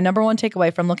crazy, but my number one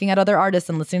takeaway from looking at other artists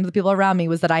and listening to the people around me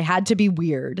was that I had to be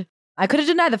weird. I couldn't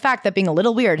deny the fact that being a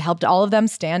little weird helped all of them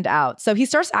stand out. So he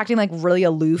starts acting like really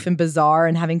aloof and bizarre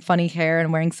and having funny hair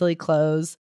and wearing silly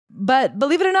clothes. But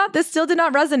believe it or not, this still did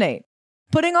not resonate.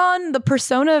 Putting on the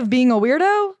persona of being a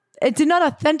weirdo, it did not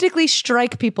authentically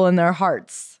strike people in their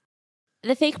hearts.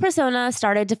 The fake persona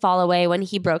started to fall away when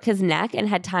he broke his neck and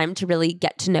had time to really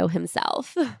get to know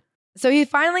himself. So he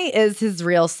finally is his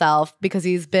real self because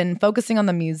he's been focusing on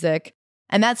the music.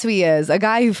 And that's who he is, a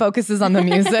guy who focuses on the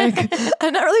music.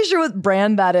 I'm not really sure what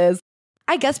brand that is.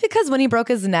 I guess because when he broke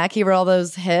his neck, he wrote all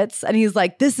those hits. And he's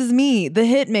like, this is me, the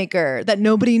hit maker that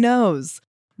nobody knows.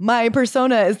 My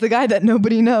persona is the guy that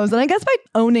nobody knows. And I guess by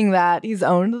owning that, he's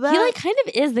owned that. He like kind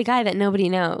of is the guy that nobody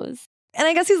knows. And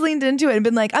I guess he's leaned into it and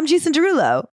been like, I'm Jason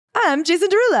Derulo. I'm Jason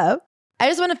Derulo. I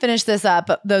just want to finish this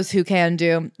up, those who can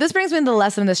do. This brings me to the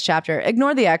lesson of this chapter.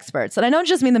 Ignore the experts. And I don't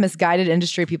just mean the misguided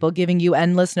industry people giving you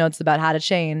endless notes about how to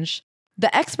change.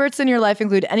 The experts in your life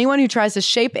include anyone who tries to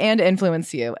shape and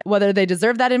influence you, whether they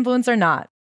deserve that influence or not.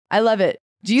 I love it.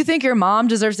 Do you think your mom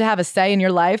deserves to have a say in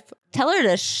your life? Tell her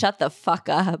to shut the fuck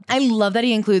up. I love that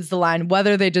he includes the line,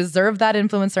 whether they deserve that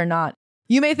influence or not.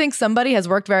 You may think somebody has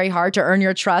worked very hard to earn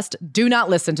your trust. Do not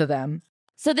listen to them.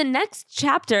 So the next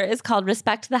chapter is called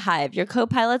Respect the Hive. Your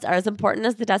co-pilots are as important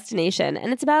as the destination.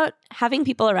 And it's about having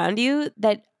people around you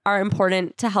that are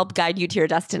important to help guide you to your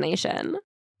destination.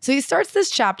 So he starts this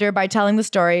chapter by telling the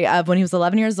story of when he was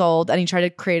 11 years old and he tried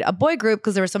to create a boy group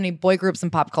because there were so many boy groups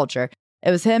in pop culture. It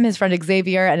was him, his friend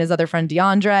Xavier, and his other friend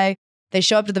DeAndre. They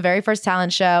show up to the very first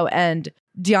talent show and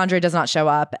DeAndre does not show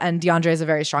up. And DeAndre is a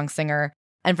very strong singer.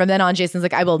 And from then on, Jason's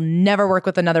like, I will never work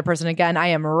with another person again. I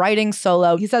am writing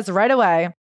solo. He says right away,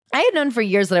 I had known for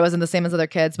years that I wasn't the same as other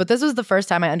kids, but this was the first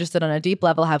time I understood on a deep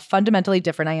level how fundamentally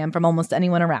different I am from almost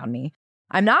anyone around me.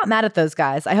 I'm not mad at those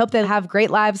guys. I hope they have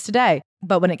great lives today.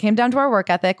 But when it came down to our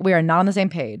work ethic, we are not on the same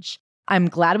page. I'm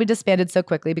glad we disbanded so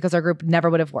quickly because our group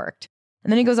never would have worked.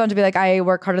 And then he goes on to be like, I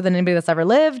work harder than anybody that's ever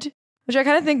lived, which I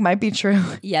kind of think might be true.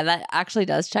 Yeah, that actually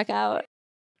does check out.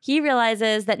 He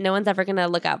realizes that no one's ever going to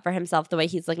look out for himself the way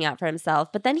he's looking out for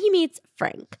himself. But then he meets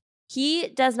Frank. He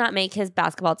does not make his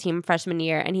basketball team freshman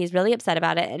year, and he's really upset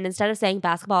about it. And instead of saying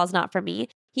basketball is not for me,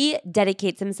 he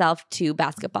dedicates himself to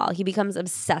basketball. He becomes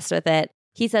obsessed with it.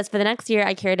 He says, for the next year,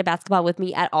 I carried a basketball with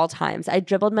me at all times. I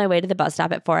dribbled my way to the bus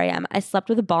stop at 4 a.m. I slept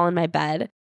with a ball in my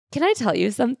bed. Can I tell you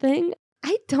something?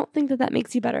 I don't think that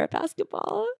makes you better at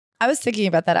basketball. I was thinking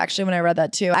about that actually when I read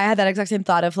that too. I had that exact same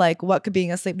thought of like, what could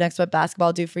being asleep next to a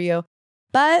basketball do for you?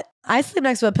 But I sleep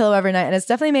next to a pillow every night and it's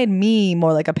definitely made me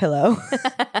more like a pillow.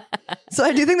 So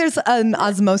I do think there's an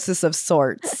osmosis of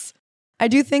sorts. I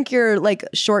do think your like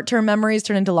short-term memories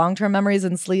turn into long-term memories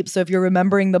in sleep. So if you're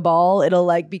remembering the ball, it'll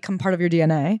like become part of your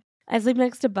DNA. I sleep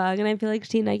next to Bug and I feel like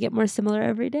she and I get more similar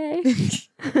every day.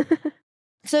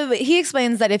 So he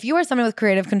explains that if you are someone with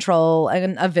creative control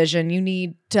and a vision, you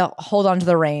need to hold on to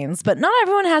the reins. But not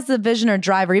everyone has the vision or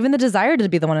drive or even the desire to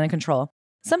be the one in control.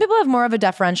 Some people have more of a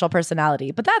deferential personality,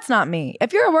 but that's not me.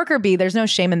 If you're a worker bee, there's no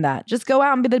shame in that. Just go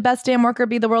out and be the best damn worker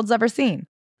bee the world's ever seen.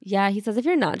 Yeah, he says if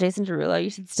you're not Jason Derulo,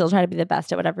 you should still try to be the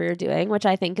best at whatever you're doing, which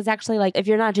I think is actually like, if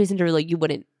you're not Jason Derulo, you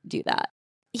wouldn't do that.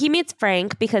 He meets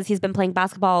Frank because he's been playing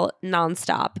basketball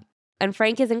nonstop. And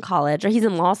Frank is in college, or he's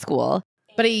in law school.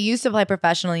 But he used to play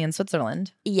professionally in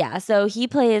Switzerland. Yeah, so he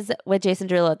plays with Jason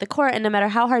Derulo at the court, and no matter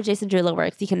how hard Jason Derulo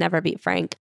works, he can never beat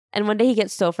Frank. And one day he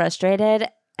gets so frustrated,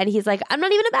 and he's like, I'm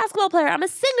not even a basketball player, I'm a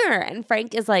singer. And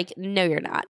Frank is like, no, you're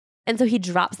not. And so he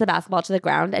drops the basketball to the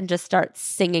ground and just starts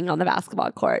singing on the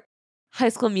basketball court. High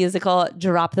School Musical,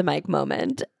 drop the mic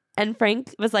moment. And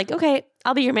Frank was like, okay,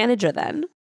 I'll be your manager then.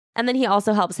 And then he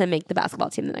also helps him make the basketball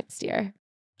team the next year.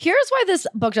 Here's why this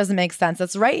book doesn't make sense.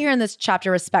 It's right here in this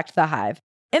chapter, Respect the Hive.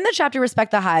 In the chapter,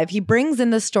 Respect the Hive, he brings in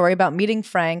this story about meeting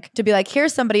Frank to be like,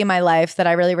 here's somebody in my life that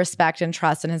I really respect and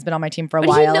trust and has been on my team for a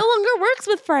while. But he no longer works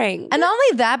with Frank. And not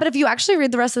only that, but if you actually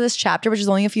read the rest of this chapter, which is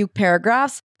only a few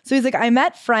paragraphs, so he's like, I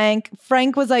met Frank.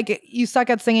 Frank was like, you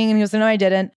suck at singing. And he was like, no, I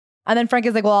didn't. And then Frank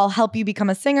is like, well, I'll help you become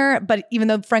a singer. But even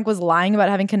though Frank was lying about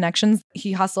having connections,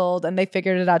 he hustled and they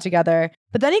figured it out together.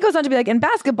 But then he goes on to be like, in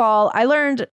basketball, I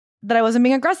learned that I wasn't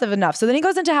being aggressive enough. So then he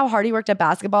goes into how hard he worked at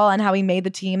basketball and how he made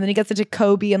the team. Then he gets into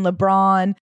Kobe and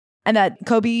LeBron. and that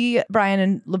Kobe Bryant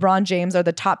and LeBron James are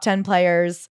the top 10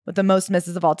 players with the most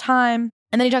misses of all time.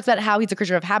 And then he talks about how he's a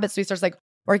creature of habit. So he starts like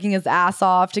working his ass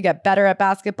off to get better at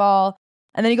basketball.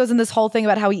 And then he goes in this whole thing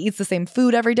about how he eats the same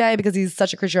food every day because he's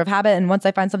such a creature of habit. And once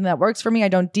I find something that works for me, I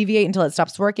don't deviate until it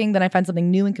stops working. Then I find something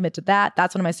new and commit to that.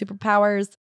 That's one of my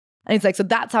superpowers. And he's like, so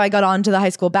that's how I got onto the high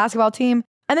school basketball team.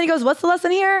 And then he goes, what's the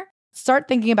lesson here? Start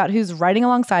thinking about who's riding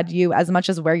alongside you as much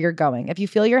as where you're going. If you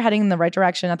feel you're heading in the right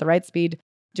direction at the right speed,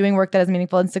 doing work that is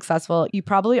meaningful and successful, you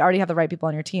probably already have the right people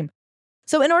on your team.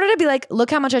 So in order to be like,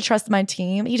 look how much I trust my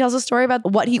team, he tells a story about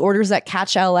what he orders at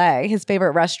Catch LA, his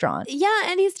favorite restaurant. Yeah,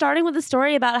 and he's starting with a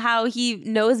story about how he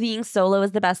knows being solo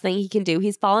is the best thing he can do.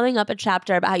 He's following up a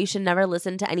chapter about how you should never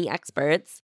listen to any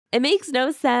experts. It makes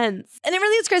no sense. And it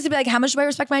really is crazy to be like, how much do I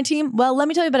respect my team? Well, let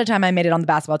me tell you about a time I made it on the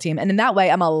basketball team. And in that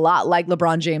way, I'm a lot like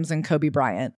LeBron James and Kobe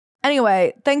Bryant.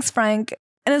 Anyway, thanks, Frank.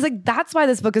 And it's like, that's why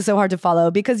this book is so hard to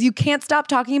follow, because you can't stop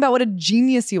talking about what a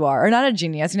genius you are. Or not a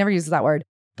genius, he never uses that word.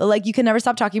 But like, you can never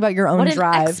stop talking about your own drive.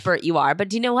 What an expert you are. But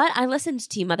do you know what? I listened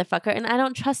to you, motherfucker, and I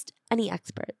don't trust any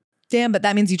expert. Damn, but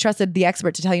that means you trusted the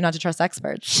expert to tell you not to trust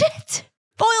experts. Shit!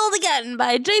 Foiled again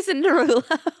by Jason Derulo.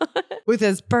 With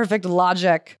his perfect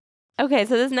logic. Okay,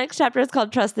 so this next chapter is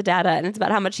called Trust the Data, and it's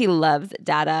about how much he loves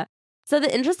data. So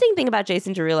the interesting thing about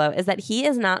Jason Derulo is that he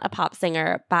is not a pop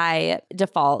singer by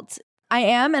default. I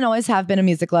am and always have been a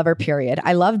music lover, period.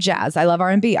 I love jazz. I love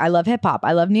R&B. I love hip hop.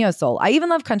 I love neo soul. I even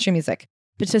love country music.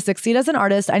 But to succeed as an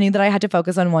artist, I knew that I had to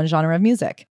focus on one genre of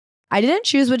music. I didn't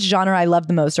choose which genre I loved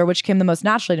the most or which came the most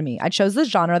naturally to me. I chose the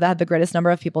genre that had the greatest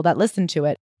number of people that listened to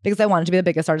it because I wanted to be the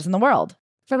biggest artist in the world.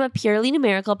 From a purely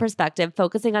numerical perspective,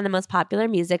 focusing on the most popular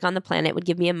music on the planet would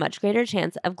give me a much greater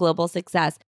chance of global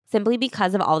success simply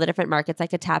because of all the different markets I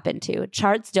could tap into.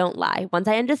 Charts don't lie. Once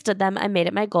I understood them, I made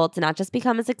it my goal to not just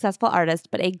become a successful artist,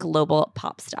 but a global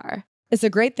pop star. It's a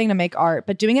great thing to make art,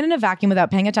 but doing it in a vacuum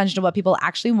without paying attention to what people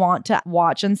actually want to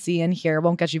watch and see and hear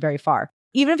won't get you very far.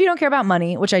 Even if you don't care about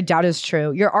money, which I doubt is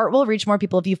true, your art will reach more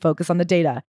people if you focus on the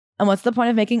data. And what's the point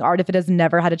of making art if it has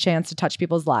never had a chance to touch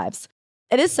people's lives?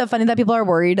 It is so funny that people are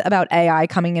worried about AI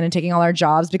coming in and taking all our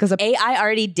jobs because of AI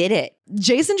already did it.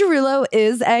 Jason Derulo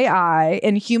is AI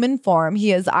in human form.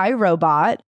 He is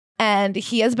iRobot. And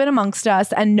he has been amongst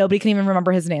us and nobody can even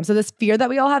remember his name. So this fear that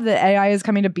we all have that AI is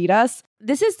coming to beat us.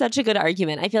 This is such a good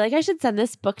argument. I feel like I should send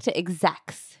this book to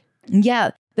execs.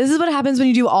 Yeah. This is what happens when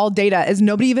you do all data is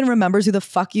nobody even remembers who the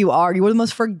fuck you are. You are the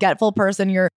most forgetful person.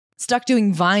 You're stuck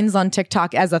doing vines on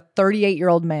TikTok as a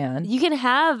 38-year-old man. You can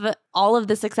have all of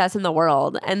the success in the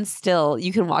world and still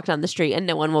you can walk down the street and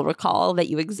no one will recall that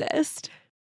you exist.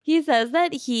 He says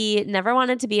that he never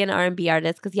wanted to be an R&B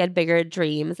artist because he had bigger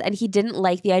dreams and he didn't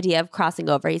like the idea of crossing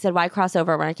over. He said, why cross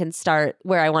over when I can start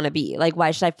where I want to be? Like,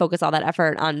 why should I focus all that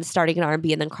effort on starting an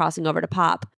R&B and then crossing over to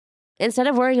pop? Instead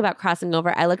of worrying about crossing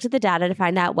over, I looked at the data to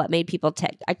find out what made people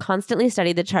tick. I constantly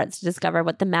studied the charts to discover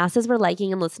what the masses were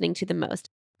liking and listening to the most.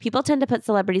 People tend to put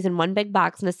celebrities in one big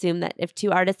box and assume that if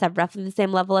two artists have roughly the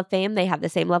same level of fame, they have the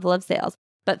same level of sales.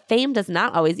 But fame does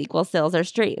not always equal sales or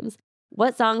streams.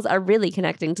 What songs are really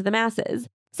connecting to the masses?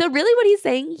 So really what he's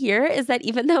saying here is that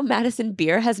even though Madison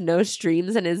Beer has no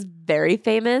streams and is very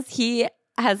famous, he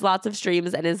has lots of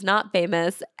streams and is not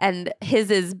famous, and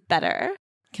his is better.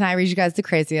 Can I read you guys the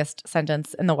craziest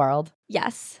sentence in the world?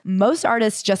 Yes. Most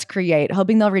artists just create,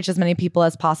 hoping they'll reach as many people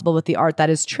as possible with the art that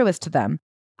is truest to them.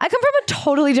 I come from a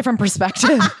totally different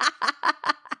perspective.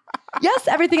 Yes,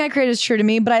 everything I create is true to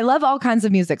me, but I love all kinds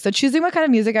of music. So choosing what kind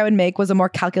of music I would make was a more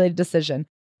calculated decision.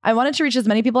 I wanted to reach as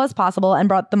many people as possible and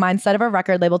brought the mindset of a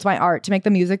record label to my art to make the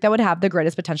music that would have the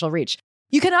greatest potential reach.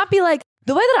 You cannot be like,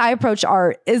 the way that I approach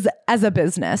art is as a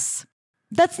business.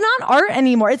 That's not art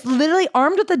anymore. It's literally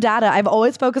armed with the data. I've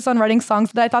always focused on writing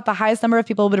songs that I thought the highest number of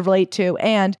people would relate to.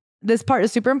 And this part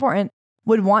is super important,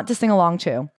 would want to sing along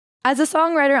to. As a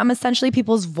songwriter, I'm essentially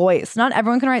people's voice. Not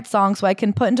everyone can write songs, so I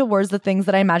can put into words the things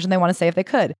that I imagine they want to say if they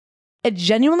could. It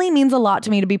genuinely means a lot to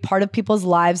me to be part of people's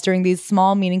lives during these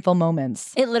small, meaningful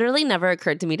moments. It literally never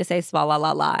occurred to me to say swalla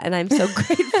la la, and I'm so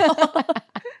grateful.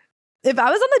 If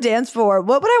I was on the dance floor,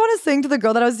 what would I want to sing to the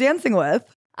girl that I was dancing with?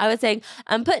 I would say,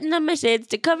 I'm putting on my shades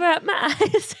to cover up my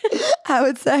eyes. I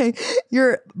would say,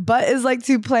 your butt is like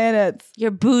 2 planets.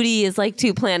 Your booty is like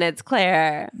 2 planets,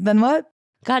 Claire. Then what?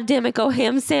 God damn it, go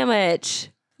ham sandwich.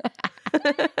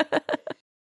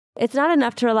 It's not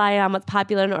enough to rely on what's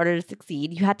popular in order to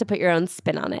succeed. You have to put your own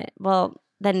spin on it. Well,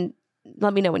 then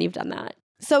let me know when you've done that.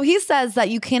 So he says that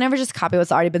you can't ever just copy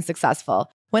what's already been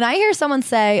successful. When I hear someone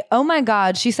say, oh my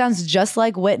God, she sounds just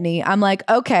like Whitney, I'm like,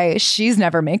 okay, she's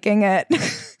never making it.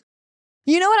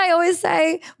 You know what I always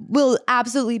say will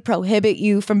absolutely prohibit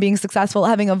you from being successful,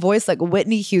 having a voice like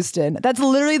Whitney Houston. That's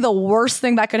literally the worst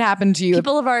thing that could happen to you.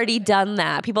 People have already done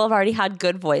that. People have already had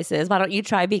good voices. Why don't you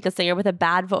try being a singer with a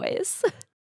bad voice?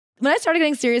 When I started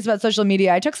getting serious about social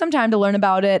media, I took some time to learn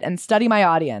about it and study my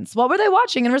audience. What were they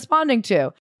watching and responding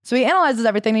to? So he analyzes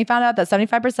everything and he found out that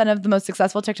 75% of the most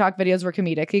successful TikTok videos were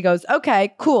comedic. He goes,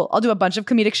 okay, cool. I'll do a bunch of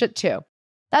comedic shit too.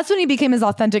 That's when he became his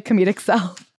authentic comedic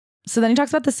self. So then he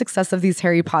talks about the success of these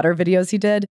Harry Potter videos he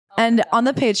did. And on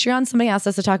the Patreon, somebody asked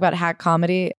us to talk about hack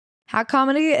comedy. Hack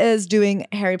comedy is doing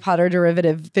Harry Potter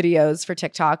derivative videos for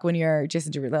TikTok when you're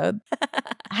Jason Derulo.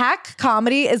 Hack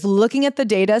comedy is looking at the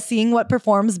data, seeing what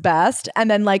performs best,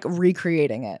 and then like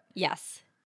recreating it. Yes.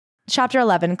 Chapter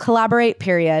 11, collaborate,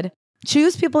 period.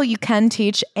 Choose people you can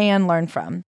teach and learn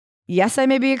from. Yes, I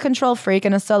may be a control freak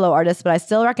and a solo artist, but I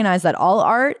still recognize that all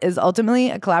art is ultimately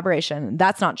a collaboration.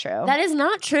 That's not true. That is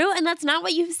not true. And that's not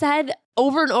what you've said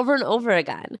over and over and over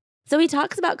again. So he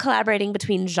talks about collaborating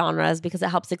between genres because it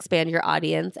helps expand your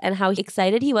audience and how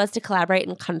excited he was to collaborate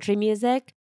in country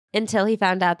music until he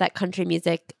found out that country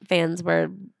music fans were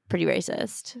pretty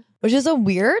racist. Which is a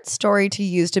weird story to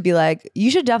use to be like, you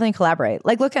should definitely collaborate.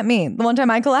 Like, look at me. The one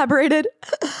time I collaborated,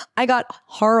 I got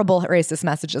horrible racist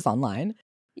messages online.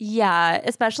 Yeah,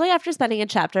 especially after spending a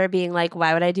chapter being like,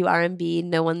 why would I do R&B?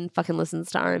 No one fucking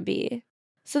listens to R&B.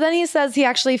 So then he says he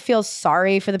actually feels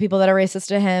sorry for the people that are racist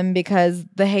to him because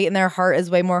the hate in their heart is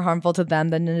way more harmful to them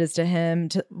than it is to him,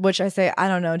 which I say, I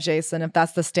don't know, Jason, if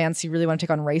that's the stance you really want to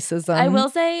take on racism. I will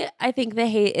say, I think the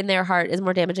hate in their heart is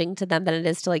more damaging to them than it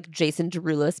is to like Jason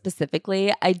Derulo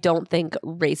specifically. I don't think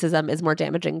racism is more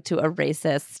damaging to a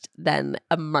racist than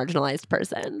a marginalized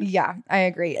person. Yeah, I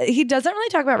agree. He doesn't really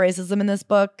talk about racism in this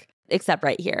book. Except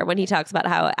right here when he talks about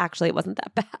how actually it wasn't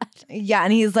that bad. Yeah,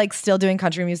 and he's like still doing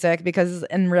country music because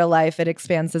in real life it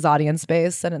expands his audience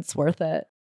base and it's worth it.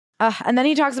 And then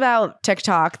he talks about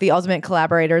TikTok, the ultimate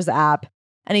collaborators app,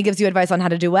 and he gives you advice on how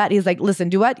to duet. He's like, listen,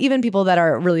 duet even people that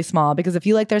are really small because if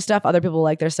you like their stuff, other people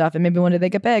like their stuff and maybe one day they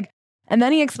get big. And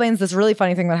then he explains this really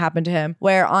funny thing that happened to him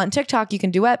where on TikTok you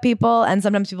can duet people and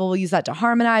sometimes people will use that to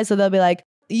harmonize. So they'll be like,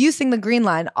 you sing the green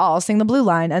line, I'll sing the blue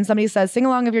line. And somebody says, sing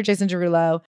along if you're Jason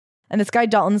Derulo. And this guy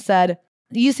Dalton said,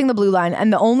 you sing the blue line.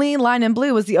 And the only line in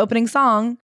blue was the opening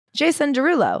song, Jason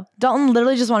Derulo. Dalton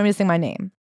literally just wanted me to sing my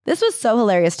name. This was so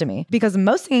hilarious to me because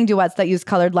most singing duets that use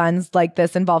colored lines like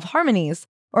this involve harmonies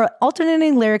or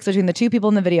alternating lyrics between the two people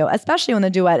in the video, especially when the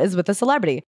duet is with a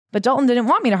celebrity. But Dalton didn't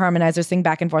want me to harmonize or sing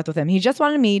back and forth with him. He just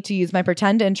wanted me to use my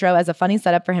pretend intro as a funny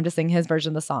setup for him to sing his version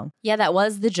of the song. Yeah, that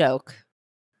was the joke.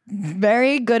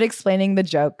 Very good explaining the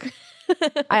joke.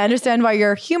 I understand why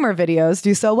your humor videos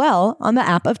do so well on the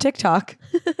app of TikTok.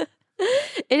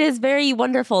 It is very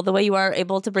wonderful the way you are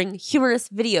able to bring humorous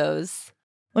videos.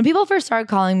 When people first started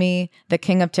calling me the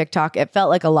king of TikTok, it felt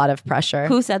like a lot of pressure.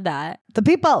 Who said that? The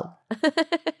people.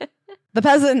 The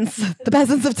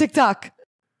peasants of TikTok.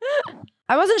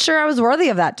 I wasn't sure I was worthy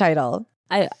of that title.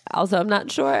 I also am not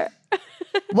sure.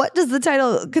 What does the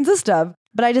title consist of?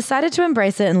 But I decided to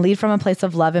embrace it and lead from a place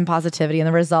of love and positivity, and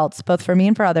the results, both for me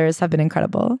and for others, have been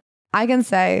incredible. I can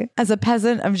say, as a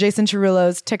peasant of Jason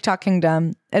Derulo's TikTok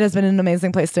kingdom, it has been an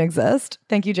amazing place to exist.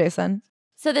 Thank you, Jason.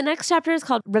 So the next chapter is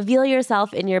called Reveal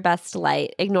Yourself in Your Best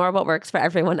Light. Ignore what works for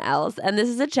everyone else. And this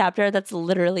is a chapter that's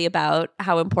literally about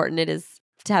how important it is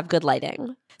to have good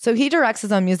lighting. So he directs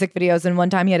his own music videos, and one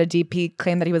time he had a DP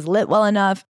claim that he was lit well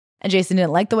enough, and Jason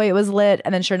didn't like the way it was lit,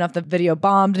 and then sure enough, the video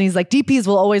bombed, and he's like, DPs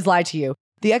will always lie to you.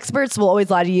 The experts will always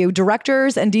lie to you.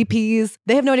 Directors and DPs,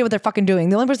 they have no idea what they're fucking doing.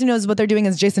 The only person who knows what they're doing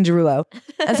is Jason Derulo.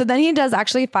 And so then he does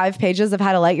actually 5 pages of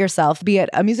how to light yourself, be it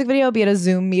a music video, be it a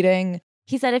Zoom meeting.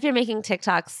 He said if you're making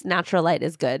TikToks, natural light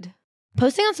is good.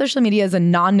 Posting on social media is a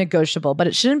non-negotiable, but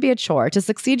it shouldn't be a chore. To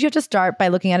succeed, you have to start by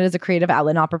looking at it as a creative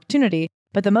outlet and opportunity.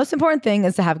 But the most important thing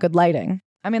is to have good lighting.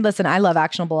 I mean, listen, I love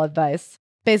actionable advice.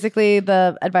 Basically,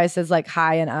 the advice is like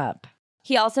high and up.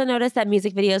 He also noticed that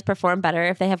music videos perform better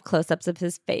if they have close-ups of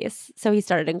his face. So he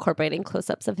started incorporating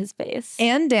close-ups of his face.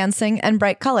 And dancing and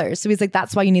bright colors. So he's like,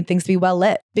 that's why you need things to be well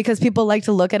lit. Because people like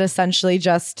to look at essentially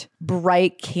just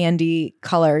bright candy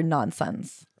color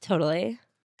nonsense. Totally.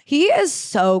 He is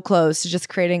so close to just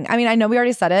creating, I mean, I know we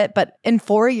already said it, but in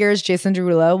 4 years, Jason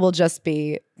Derulo will just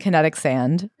be kinetic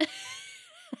sand.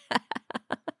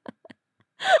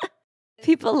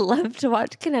 People love to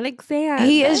watch kinetic sand.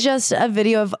 He is just a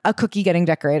video of a cookie getting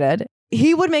decorated.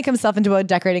 He would make himself into a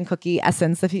decorating cookie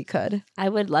essence if he could. I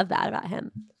would love that about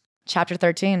him. Chapter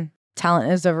 13,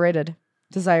 talent is overrated.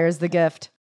 Desire is the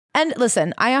gift. And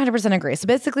listen, I 100% agree. So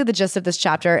basically the gist of this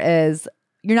chapter is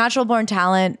your natural born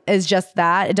talent is just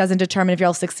that. It doesn't determine if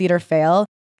you'll succeed or fail.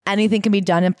 anything can be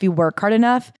done if you work hard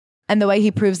enough. And the way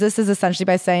he proves this is essentially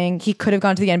by saying he could have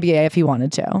gone to the NBA if he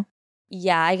wanted to.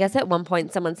 Yeah, I guess at one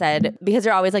point someone said, because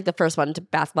you're always like the first one to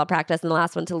basketball practice and the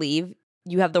last one to leave,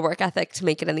 you have the work ethic to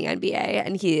make it in the NBA.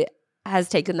 And he has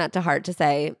taken that to heart to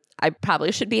say, I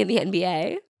probably should be in the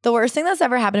NBA. The worst thing that's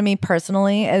ever happened to me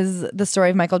personally is the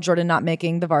story of Michael Jordan not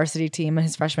making the varsity team in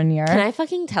his freshman year. Can I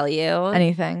fucking tell you?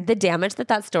 Anything. The damage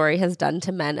that story has done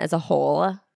to men as a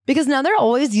whole. Because now they're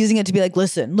always using it to be like,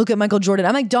 listen, look at Michael Jordan.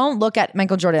 I'm like, don't look at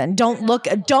Michael Jordan. Don't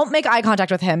make eye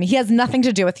contact with him. He has nothing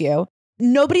to do with you.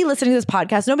 Nobody listening to this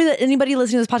podcast, anybody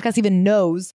listening to this podcast even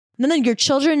knows. None of your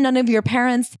children, none of your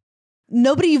parents,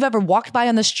 nobody you've ever walked by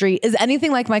on the street is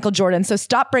anything like Michael Jordan. So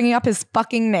stop bringing up his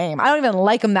fucking name. I don't even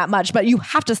like him that much, but you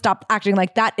have to stop acting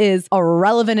like that is a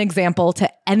relevant example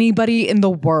to anybody in the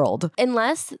world.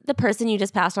 Unless the person you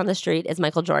just passed on the street is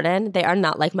Michael Jordan, they are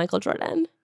not like Michael Jordan.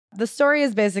 The story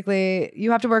is basically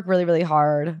you have to work really, really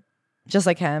hard, just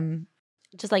like him.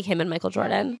 Just like him and Michael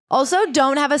Jordan. Also,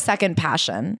 don't have a second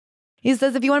passion. He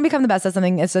says if you want to become the best at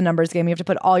something, it's a numbers game. You have to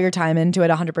put all your time into it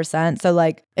 100%. So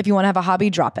like if you want to have a hobby,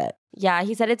 drop it. Yeah,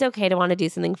 he said it's okay to want to do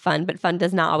something fun, but fun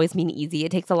does not always mean easy.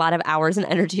 It takes a lot of hours and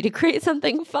energy to create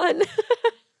something fun.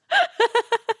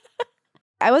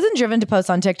 I wasn't driven to post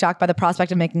on TikTok by the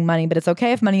prospect of making money, but it's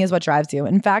okay if money is what drives you.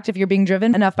 In fact, if you're being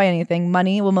driven enough by anything,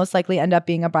 money will most likely end up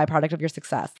being a byproduct of your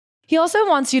success. He also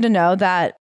wants you to know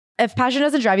that if passion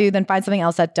doesn't drive you, then find something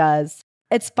else that does.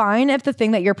 It's fine if the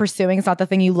thing that you're pursuing is not the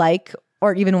thing you like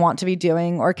or even want to be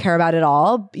doing or care about at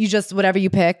all. You just, whatever you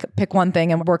pick one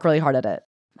thing and work really hard at it.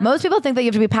 Most people think that you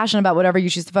have to be passionate about whatever you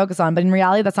choose to focus on, but in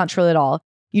reality, that's not true at all.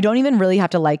 You don't even really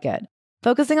have to like it.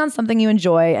 Focusing on something you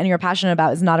enjoy and you're passionate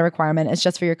about is not a requirement. It's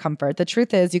just for your comfort. The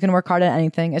truth is you can work hard at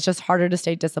anything. It's just harder to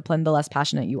stay disciplined the less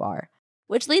passionate you are.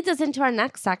 Which leads us into our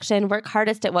next section, work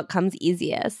hardest at what comes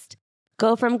easiest.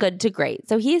 Go from good to great.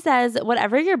 So he says,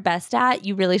 whatever you're best at,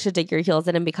 you really should dig your heels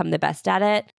in and become the best at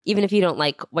it, even if you don't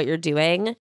like what you're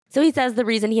doing. So he says the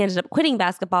reason he ended up quitting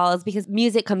basketball is because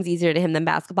music comes easier to him than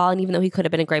basketball. And even though he could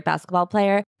have been a great basketball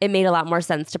player, it made a lot more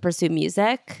sense to pursue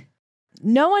music.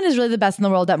 No one is really the best in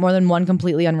the world at more than one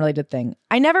completely unrelated thing.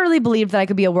 I never really believed that I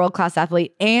could be a world-class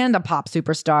athlete and a pop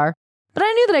superstar, but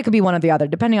I knew that I could be one or the other,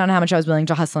 depending on how much I was willing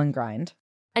to hustle and grind.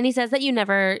 And he says that you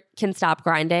never can stop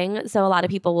grinding. So a lot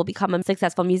of people will become a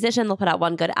successful musician. They'll put out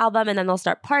one good album and then they'll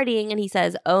start partying. And he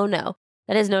says, oh no,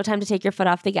 that is no time to take your foot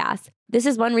off the gas. This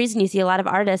is one reason you see a lot of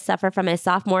artists suffer from a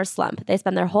sophomore slump. They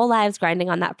spend their whole lives grinding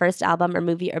on that first album or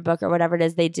movie or book or whatever it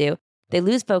is they do. They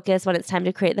lose focus when it's time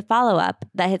to create the follow-up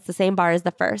that hits the same bar as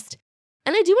the first.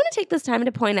 And I do want to take this time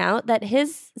to point out that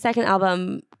his second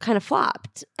album kind of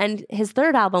flopped. And his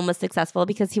third album was successful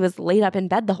because he was laid up in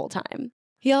bed the whole time.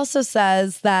 He also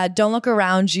says that don't look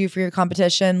around you for your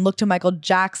competition. Look to Michael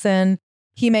Jackson.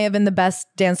 He may have been the best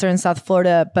dancer in South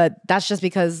Florida, but that's just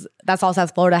because that's all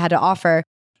South Florida had to offer.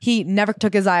 He never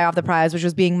took his eye off the prize, which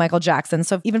was being Michael Jackson.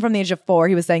 So even from the age of 4,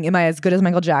 he was saying, am I as good as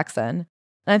Michael Jackson?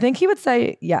 And I think he would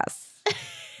say yes.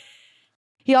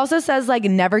 He also says, like,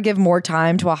 never give more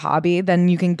time to a hobby than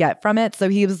you can get from it. So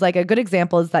he was like, a good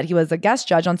example is that he was a guest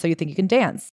judge on So You Think You Can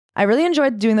Dance. I really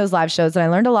enjoyed doing those live shows and I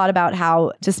learned a lot about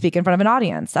how to speak in front of an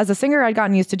audience. As a singer, I'd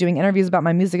gotten used to doing interviews about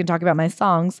my music and talking about my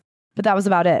songs, but that was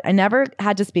about it. I never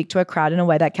had to speak to a crowd in a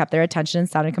way that kept their attention and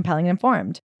sounded compelling and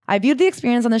informed. I viewed the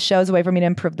experience on the show as a way for me to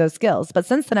improve those skills, but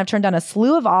since then I've turned down a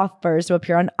slew of offers to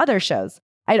appear on other shows.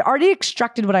 I had already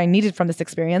extracted what I needed from this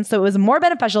experience, so it was more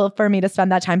beneficial for me to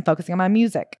spend that time focusing on my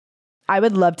music. I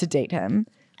would love to date him.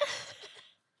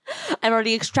 I've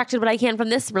already extracted what I can from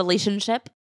this relationship.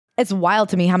 It's wild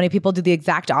to me how many people do the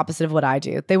exact opposite of what I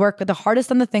do. They work the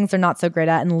hardest on the things they're not so great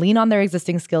at and lean on their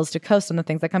existing skills to coast on the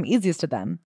things that come easiest to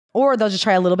them. Or they'll just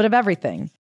try a little bit of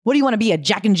everything. What do you want to be, a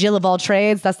Jack and Jill of all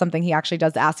trades? That's something he actually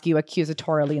does ask you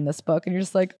accusatorily in this book. And you're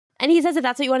just like... And he says if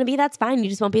that's what you want to be, that's fine. You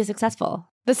just won't be successful.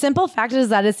 The simple fact is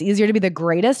that it's easier to be the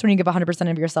greatest when you give 100%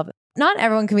 of yourself. Not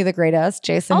everyone can be the greatest,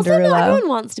 Jason also, Derulo. Not everyone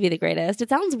wants to be the greatest. It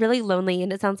sounds really lonely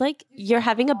and it sounds like you're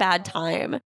having a bad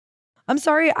time. I'm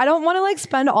sorry, I don't want to like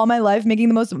spend all my life making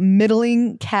the most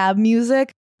middling cab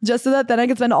music just so that then I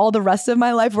can spend all the rest of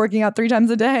my life working out 3 times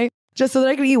a day, just so that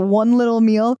I could eat one little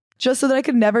meal, just so that I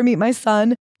could never meet my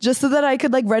son, just so that I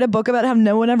could like write a book about how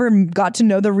no one ever got to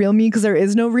know the real me because there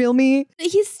is no real me.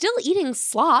 He's still eating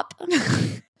slop.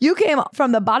 You came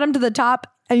from the bottom to the top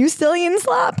and you still eating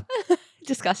slop?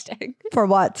 Disgusting. For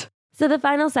what? So the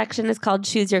final section is called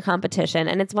Choose Your Competition.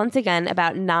 And it's once again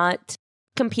about not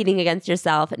competing against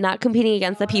yourself, not competing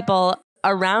against the people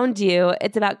around you.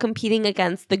 It's about competing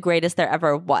against the greatest there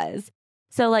ever was.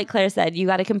 So like Claire said, you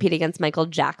got to compete against Michael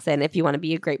Jackson if you want to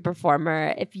be a great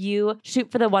performer. If you shoot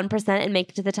for the 1% and make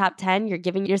it to the top 10, you're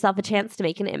giving yourself a chance to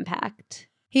make an impact.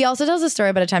 He also tells a story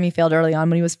about a time he failed early on.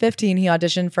 When he was 15, he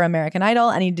auditioned for American Idol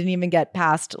and he didn't even get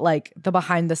past like the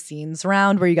behind the scenes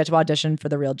round where you get to audition for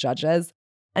the real judges.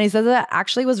 And he says that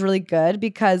actually was really good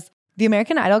because the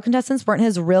American Idol contestants weren't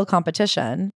his real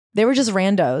competition. They were just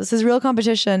randos. His real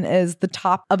competition is the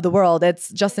top of the world. It's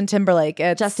Justin Timberlake.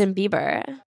 It's Justin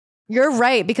Bieber. You're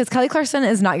right, because Kelly Clarkson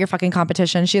is not your fucking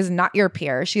competition. She is not your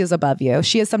peer. She is above you.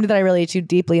 She is somebody that I relate to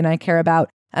deeply and I care about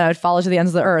and I would follow to the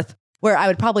ends of the earth, where I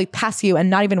would probably pass you and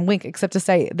not even wink except to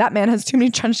say, that man has too many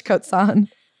trench coats on.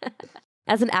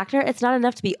 As an actor, it's not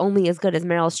enough to be only as good as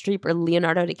Meryl Streep or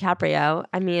Leonardo DiCaprio.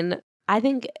 I mean, I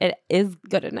think it is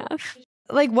good enough.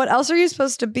 Like, what else are you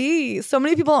supposed to be? So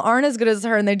many people aren't as good as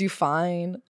her and they do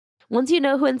fine. Once you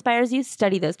know who inspires you,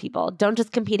 study those people. Don't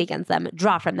just compete against them.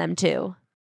 Draw from them too.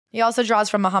 He also draws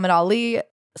from Muhammad Ali,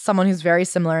 someone who's very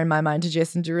similar in my mind to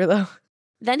Jason Derulo.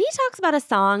 Then he talks about a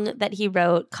song that he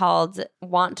wrote called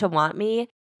Want to Want Me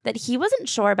that he wasn't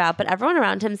sure about, but everyone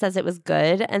around him says it was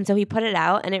good. And so he put it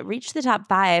out and it reached the top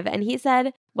 5. And he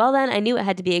said, well, then I knew it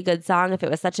had to be a good song if it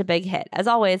was such a big hit. As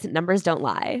always, numbers don't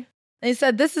lie. And he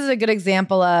said, this is a good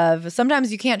example of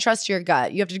sometimes you can't trust your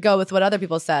gut. You have to go with what other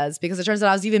people says because it turns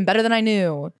out I was even better than I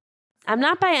knew. I'm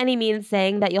not by any means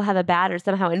saying that you'll have a bad or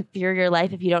somehow inferior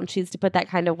life if you don't choose to put that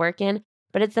kind of work in,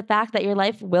 but it's the fact that your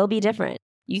life will be different.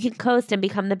 You can coast and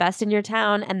become the best in your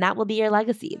town, and that will be your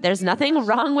legacy. There's nothing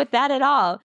wrong with that at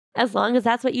all, as long as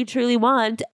that's what you truly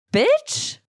want.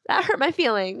 Bitch, that hurt my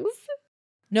feelings.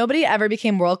 Nobody ever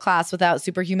became world-class without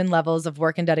superhuman levels of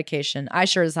work and dedication. I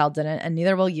sure as hell didn't, and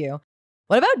neither will you.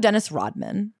 What about Dennis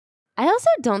Rodman? I also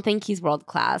don't think he's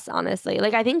world-class, honestly.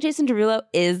 Like, I think Jason Derulo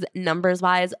is,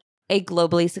 numbers-wise, a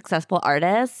globally successful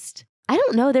artist. I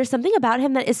don't know. There's something about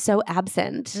him that is so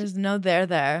absent. There's no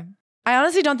there. I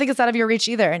honestly don't think it's out of your reach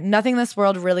either. Nothing in this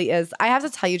world really is. I have to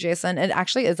tell you, Jason, it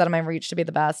actually is out of my reach to be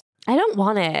the best. I don't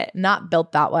want it. Not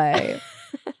built that way.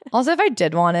 Also, if I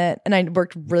did want it and I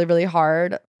worked really, really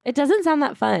hard. It doesn't sound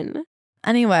that fun.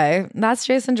 Anyway, that's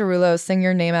Jason Derulo. Sing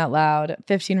your name out loud.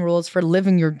 15 rules for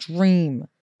living your dream.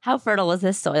 How fertile was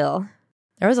this soil?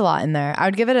 There was a lot in there. I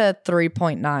would give it a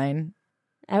 3.9.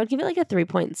 I would give it like a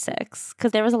 3.6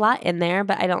 because there was a lot in there,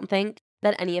 but I don't think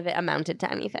that any of it amounted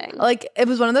to anything. Like, it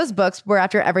was one of those books where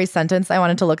after every sentence, I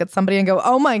wanted to look at somebody and go,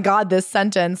 oh my God, this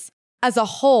sentence as a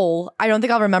whole, I don't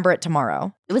think I'll remember it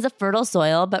tomorrow. It was a fertile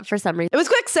soil, but for some reason, it was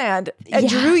quicksand. It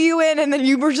drew you in and then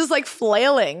you were just like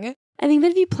flailing. I think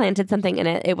that if you planted something in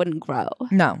it, it wouldn't grow.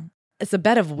 No. It's a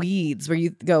bed of weeds where you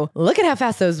go, look at how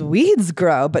fast those weeds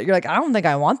grow. But you're like, I don't think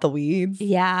I want the weeds.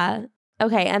 Yeah.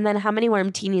 Okay, and then how many more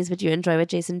martinis would you enjoy with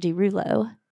Jason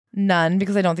Derulo? None,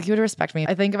 because I don't think he would respect me.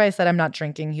 I think if I said I'm not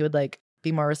drinking, he would like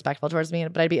be more respectful towards me.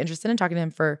 But I'd be interested in talking to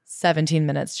him for 17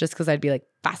 minutes just because I'd be like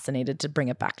fascinated to bring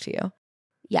it back to you.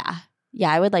 Yeah.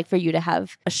 Yeah, I would like for you to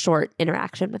have a short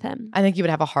interaction with him. I think you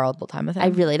would have a horrible time with him. I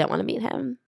really don't want to meet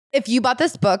him. If you bought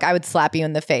this book, I would slap you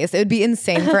in the face. It would be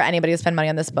insane for anybody to spend money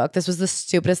on this book. This was the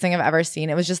stupidest thing I've ever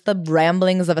seen. It was just the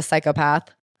ramblings of a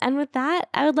psychopath. And with that,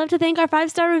 I would love to thank our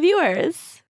 5-star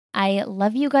reviewers. I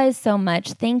love you guys so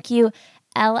much. Thank you,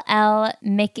 LL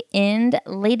McInd.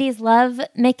 Ladies love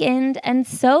McInd, and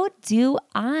so do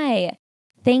I.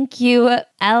 Thank you,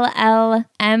 LL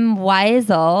M.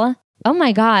 Weisel. Oh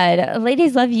my God,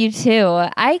 ladies love you too.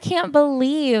 I can't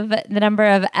believe the number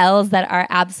of L's that are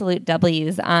absolute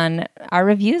W's on our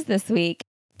reviews this week.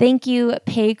 Thank you,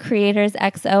 Pay Creators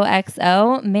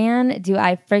XOXO. Man, do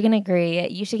I friggin' agree.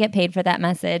 You should get paid for that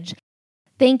message.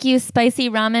 Thank you, Spicy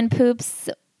Ramen Poops.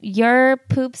 Your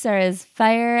poops are as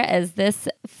fire as this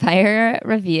fire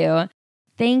review.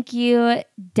 Thank you,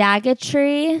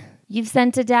 Daggetry. You've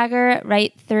sent a dagger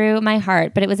right through my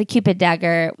heart, but it was a Cupid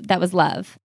dagger that was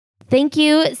love. Thank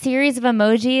you, series of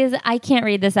emojis. I can't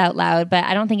read this out loud, but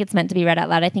I don't think it's meant to be read out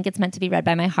loud. I think it's meant to be read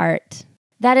by my heart.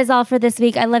 That is all for this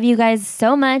week. I love you guys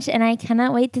so much, and I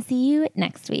cannot wait to see you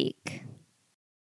next week.